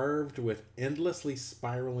carved with endlessly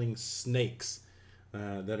spiraling snakes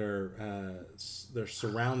that are they're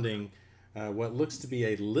surrounding what looks to be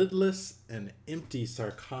a lidless and empty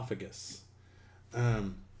sarcophagus.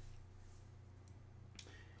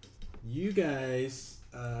 You guys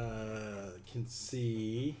can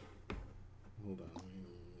see. Hold on. Let me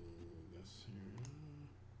move this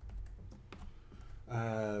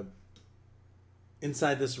here.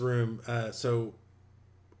 Inside this room, so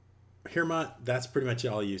Hermot, that's pretty much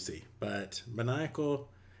all you see. But Maniacal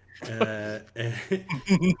and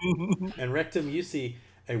Rectum, you see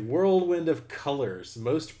a whirlwind of colors,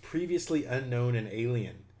 most previously unknown and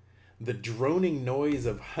alien. The droning noise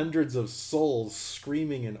of hundreds of souls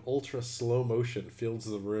screaming in ultra slow motion fills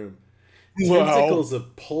the room. Wow. Tentacles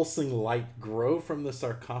of pulsing light grow from the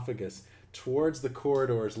sarcophagus towards the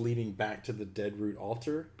corridors leading back to the Deadroot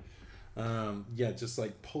altar. Just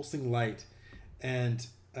like pulsing light. And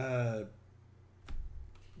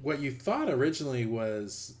what you thought originally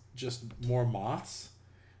was just more moths,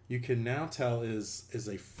 you can now tell is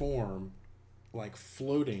a form like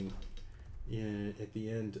floating at the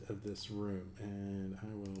end of this room. And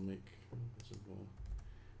I will make visible.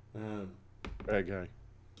 Bad guy.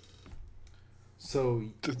 So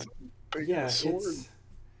Big yeah, sword. it's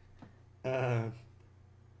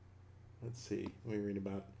let's see. Let me read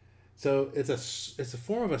about. So it's a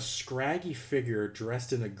form of a scraggy figure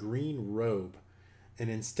dressed in a green robe, and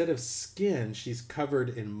instead of skin, she's covered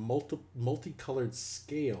in multicolored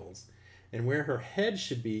scales, and where her head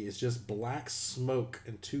should be is just black smoke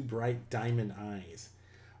and two bright diamond eyes.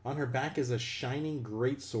 On her back is a shining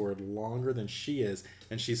greatsword longer than she is,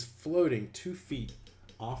 and she's floating 2 feet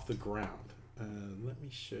off the ground. Let me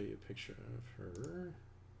show you a picture of her.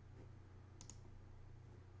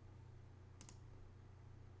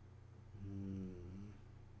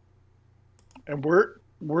 And we're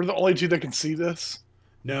the only two that can see this.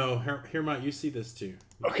 No, here, Mike, you see this too.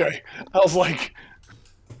 Okay, I was like,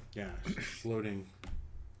 yeah, she's floating.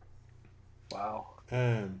 Wow.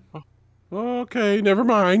 Okay, never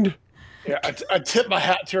mind. Yeah, I tip my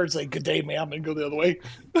hat to her and say, "Good day, ma'am," and go the other way.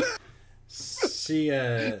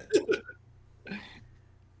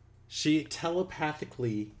 She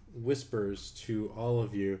telepathically whispers to all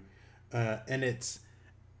of you, and it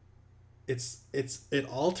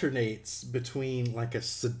alternates between like a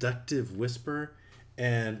seductive whisper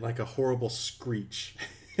and like a horrible screech.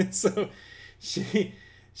 And so she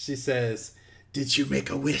says, "Did you make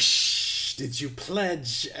a wish? Did you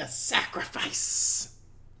pledge a sacrifice?"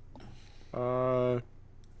 I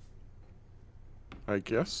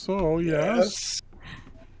guess so, yes.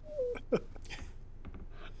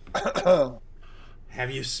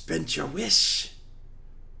 Have you spent your wish?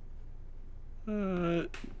 No.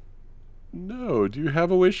 Do you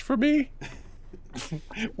have a wish for me?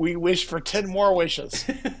 We wish for 10 more wishes.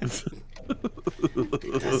 It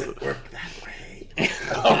doesn't work that way.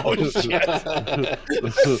 Oh, shit.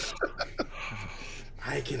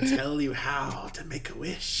 I can tell you how to make a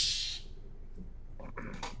wish.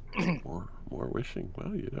 More wishing.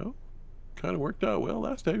 Well, kind of worked out well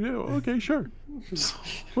last time. Yeah, okay, sure.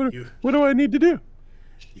 What do I need to do?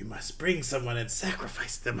 You must bring someone and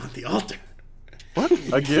sacrifice them on the altar. What?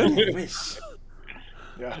 Again? Wish.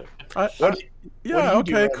 Yeah. Yeah,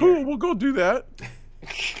 okay, cool. Here? We'll go do that.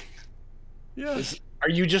 Yeah. Are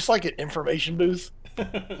you just like an information booth?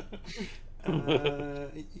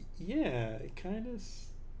 Yeah, it kind of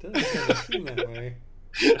does seem that way.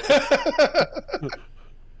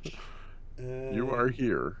 You are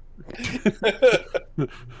here.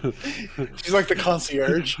 She's like the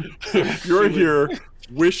concierge. You're here,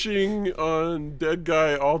 wishing on dead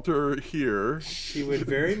guy altar here. She would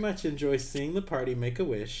very much enjoy seeing the party make a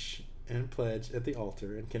wish and pledge at the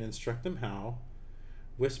altar, and can instruct them how,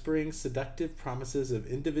 whispering seductive promises of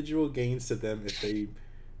individual gains to them if they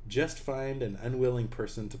just find an unwilling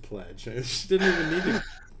person to pledge. She didn't even need to.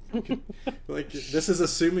 Like, this is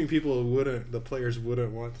assuming the players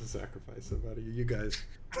wouldn't want to sacrifice somebody. You guys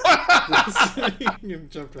you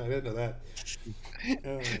jumped right into that.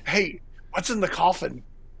 Hey, what's in the coffin?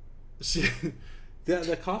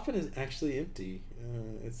 The coffin is actually empty.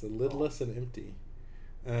 It's lidless and empty.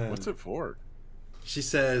 What's it for? She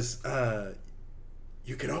says,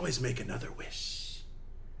 you can always make another wish.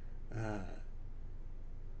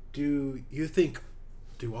 Do you think,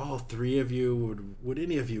 do all three of you, would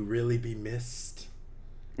any of you really be missed?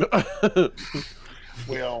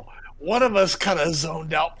 Well, one of us kind of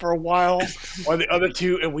zoned out for a while the other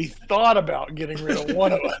two, and we thought about getting rid of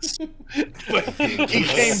one of us. But he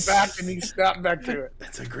came back and he snapped back to it.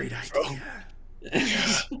 That's a great idea.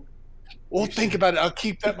 We'll think about it. I'll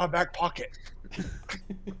keep that in my back pocket.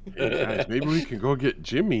 Hey guys, maybe we can go get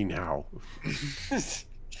Jimmy now.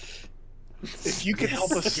 If you can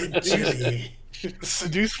help us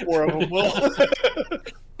seduce 4 of them, well.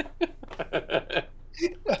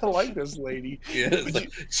 I like this lady. Yes.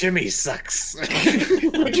 Jimmy sucks.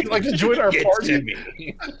 Would you like to join our party? Jimmy.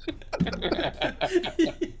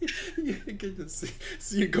 You can just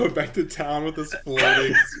see you go back to town with this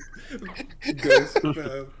floating ghost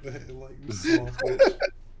like small fish.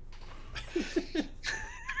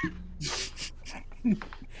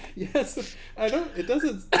 Yes, I don't. It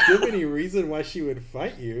doesn't give any reason why she would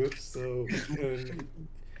fight you. So,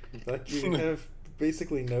 like, you have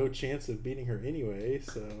basically no chance of beating her anyway.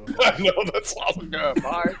 So I know that's all I'm gonna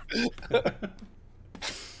buy.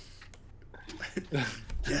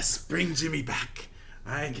 Yes, bring Jimmy back.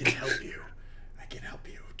 I can help you. I can help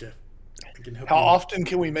you. How often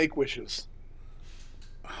can we make wishes?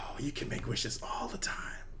 Oh, you can make wishes all the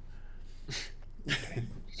time.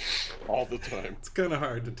 All the time. It's kind of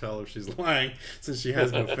hard to tell if she's lying since she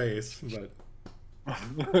has no face, but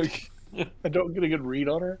I don't get a good read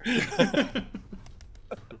on her.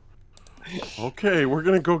 Okay, we're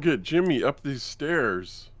gonna go get Jimmy up these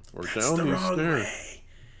stairs or that's down the these wrong stairs. way.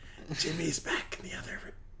 Jimmy's back in the other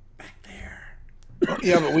back there.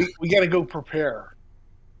 Yeah, but we got to go prepare.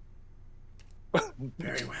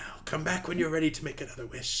 Very well. Come back when you're ready to make another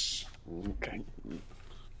wish. Okay.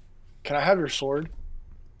 Can I have your sword?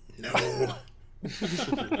 No.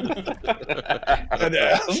 I'd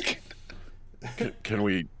ask. Can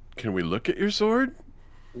we look at your sword?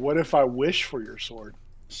 What if I wish for your sword?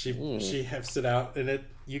 She hefts it out, and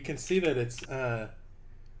you can see that it's.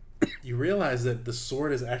 You realize that the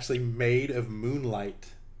sword is actually made of moonlight,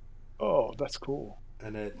 Oh, that's cool.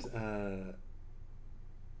 and it.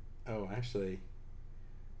 Oh, actually,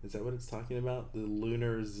 is that what it's talking about? The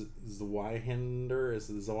lunar Zweihander? Is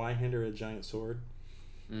the Zweihander a giant sword?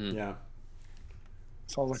 Yeah.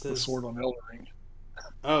 Sounds like the sword on Elden Ring.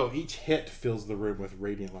 Oh, each hit fills the room with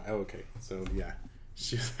radiant light. Oh, okay. So, yeah.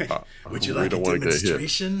 She's like, would you we like a don't wanna get hit.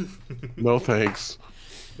 demonstration? No, thanks.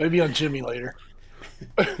 Maybe on Jimmy later.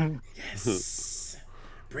 Yes.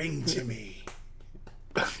 Bring Jimmy.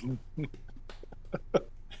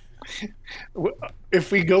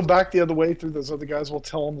 If we go back the other way through those other guys, we'll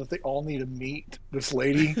tell them that they all need to meet this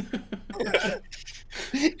lady.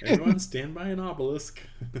 Everyone stand by an obelisk.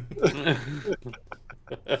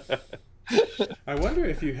 I wonder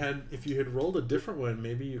if you had rolled a different one,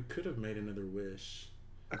 maybe you could have made another wish.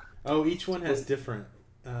 Oh, each one has different.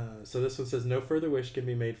 So this one says no further wish can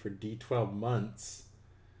be made for D12 months.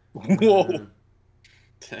 Whoa.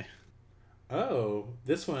 Oh,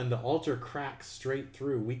 this one, the altar cracks straight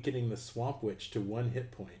through, weakening the swamp witch to 1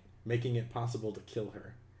 hit point, making it possible to kill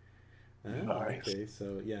her. Oh, Nice. okay,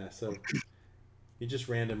 so yeah, so you just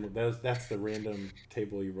that's the random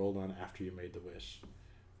table you rolled on after you made the wish.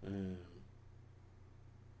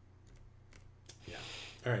 Yeah.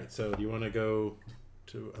 All right, so do you want to go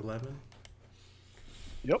to 11?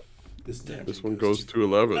 Yep. This one goes to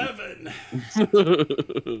 11.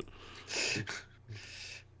 11.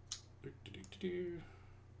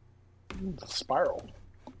 The spiral.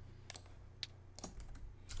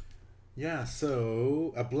 Yeah,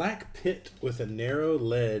 so a black pit with a narrow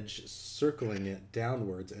ledge circling it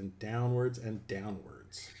downwards and downwards and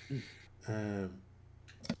downwards.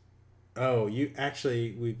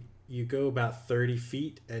 You go about 30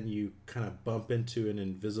 feet and you kind of bump into an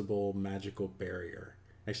invisible magical barrier.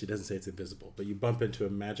 Actually, it doesn't say it's invisible, but you bump into a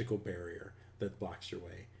magical barrier that blocks your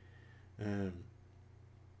way.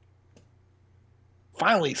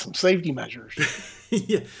 Finally, some safety measures.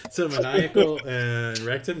 Yeah, so Maniacal and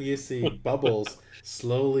Rectum, you see bubbles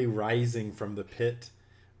slowly rising from the pit,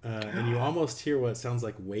 and you almost hear what sounds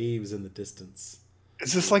like waves in the distance.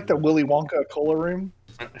 Is this like the Willy Wonka cola room?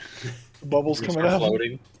 The bubbles coming up.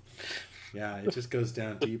 Floating. Yeah, it just goes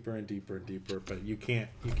down deeper and deeper and deeper, but you can't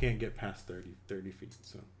get past 30 feet.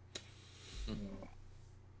 So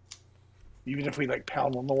Even if we like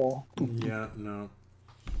pound on the wall. yeah, no.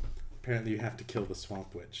 Apparently, you have to kill the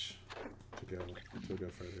swamp witch to go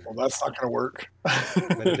further. Well, that's not going to work.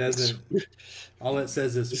 But it doesn't. All it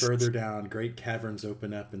says is further down, great caverns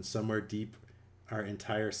open up, and somewhere deep are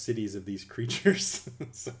entire cities of these creatures.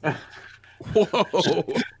 Whoa.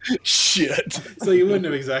 Shit. So you wouldn't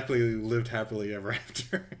have exactly lived happily ever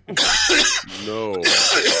after. No.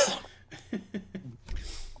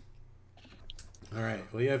 All right.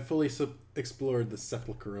 Well, you have fully explored the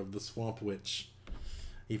sepulchre of the swamp witch,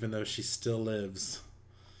 even though she still lives.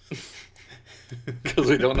 Because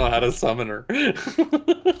we don't know how to summon her.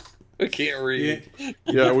 I can't read.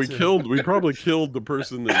 Yeah, we probably killed the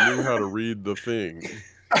person that knew how to read the thing.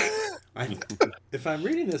 If I'm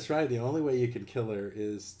reading this right, the only way you can kill her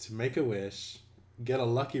is to make a wish, get a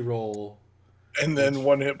lucky roll, And then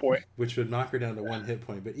 1 hit point. which would knock her down to 1 hit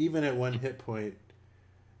point. But even at 1 hit point,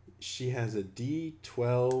 she has a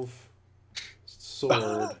D12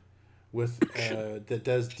 sword with that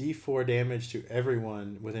does D4 damage to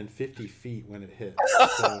everyone within 50 feet when it hits.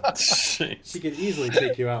 So she could easily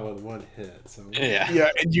take you out with 1 hit. So Yeah. Yeah,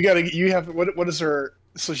 and you have what is her?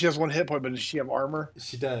 So she has 1 hit point, but does she have armor?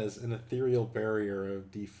 she does an ethereal barrier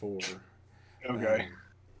of D4. Okay.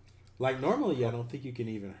 Like normally, I don't think you can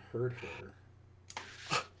even hurt her.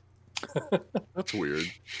 That's weird.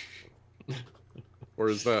 Or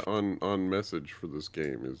is that on message for this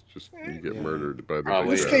game? Is just you get murdered by the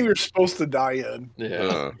Probably. This game you're supposed to die in.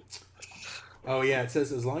 Yeah. Oh yeah, it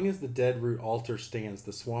says as long as the dead root altar stands,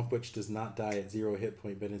 the swamp witch does not die at 0 hit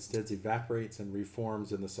point, but instead evaporates and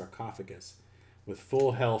reforms in the sarcophagus with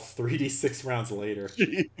full health 3d6 rounds later.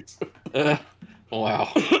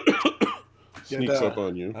 Wow. Sneaks up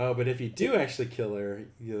on you. Oh, but if you do actually kill her,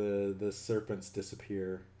 the serpents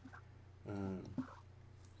disappear.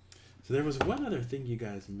 So there was one other thing you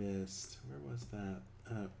guys missed. Where was that?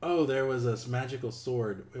 There was a magical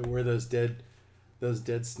sword where those dead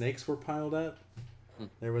snakes were piled up.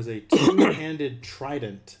 There was a 2-handed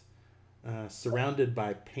trident surrounded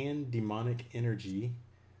by pandemonic energy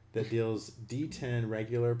that deals D10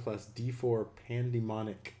 regular plus D4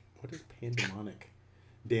 pandemonic. What is pandemonic?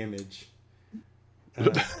 Damage.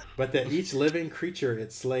 But that each living creature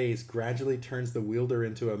it slays gradually turns the wielder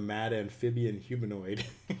into a mad amphibian humanoid.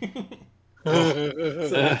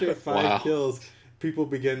 So after 5 kills, people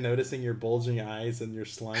begin noticing your bulging eyes and your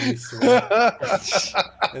slimy sweat.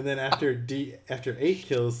 And then after 8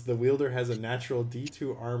 kills, the wielder has a natural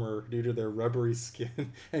D2 armor due to their rubbery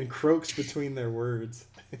skin and croaks between their words.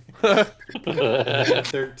 At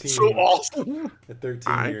 13, So awesome. At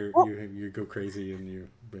 13, you go crazy and you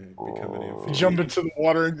become an amphibian. You jump into the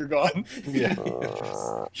water and you're gone. Yeah.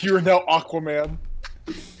 You are now Aquaman.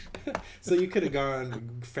 So you could have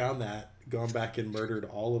found that, gone back and murdered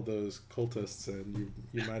all of those cultists, and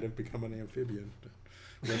you might have become an amphibian.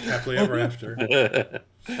 Lived happily ever after.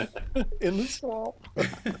 In the swamp.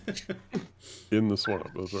 In the swamp,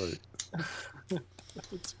 that's right.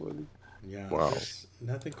 That's funny. Yeah. Wow. There's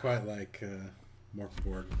nothing quite like Mörk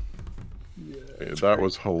Borg. Yeah, that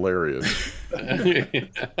was hilarious.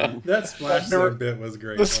 That splash zone bit was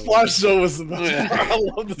great. The splash zone was the best. I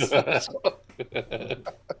love the splash zone.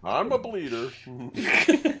 I'm a bleeder.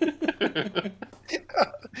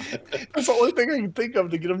 That's the only thing I can think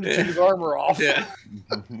of to get him to take his armor off. Yeah.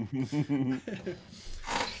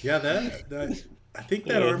 Yeah, that I think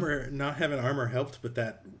that armor, not having armor helped, but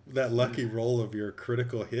that lucky roll of your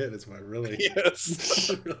critical hit is what really,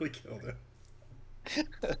 really killed it.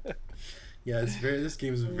 Yeah, this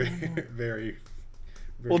game is very, very.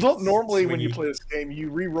 Well, don't normally when you play this game, you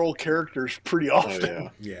re-roll characters pretty often.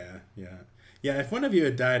 Yeah. If one of you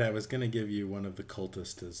had died, I was gonna give you one of the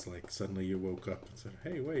cultists as like suddenly you woke up and said,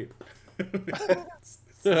 "Hey, wait, it's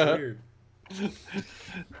weird."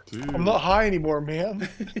 Dude. I'm not high anymore, man.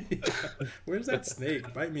 Where's that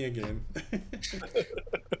snake? Bite me again.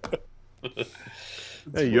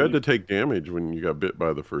 Hey, you had to take damage when you got bit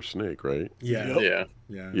by the first snake, right? Yeah.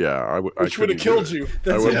 Which would have killed you.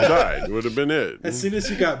 I would have died. It would have been it. As soon as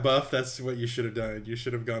you got buffed, that's what you should have done. You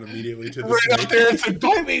should have gone immediately to the Right snake. up there and said,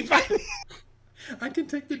 "Bite me, bite me." I can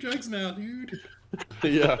take the drugs now, dude.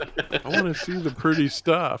 Yeah. I want to see the pretty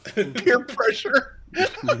stuff. Peer pressure.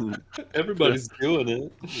 Everybody's doing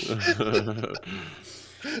it.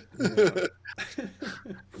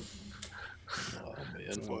 Oh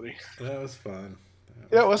man, That's funny. That was fun.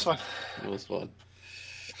 Yeah, it was fun. It was fun.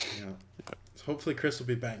 Yeah. So hopefully Chris will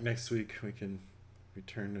be back next week. We can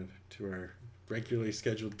return to our regularly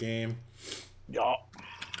scheduled game. Yeah.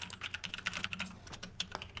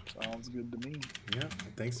 Sounds good to me. Yeah.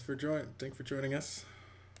 Thanks for joining us.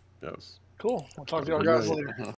 Yes. Cool. We'll talk to y'all guys later.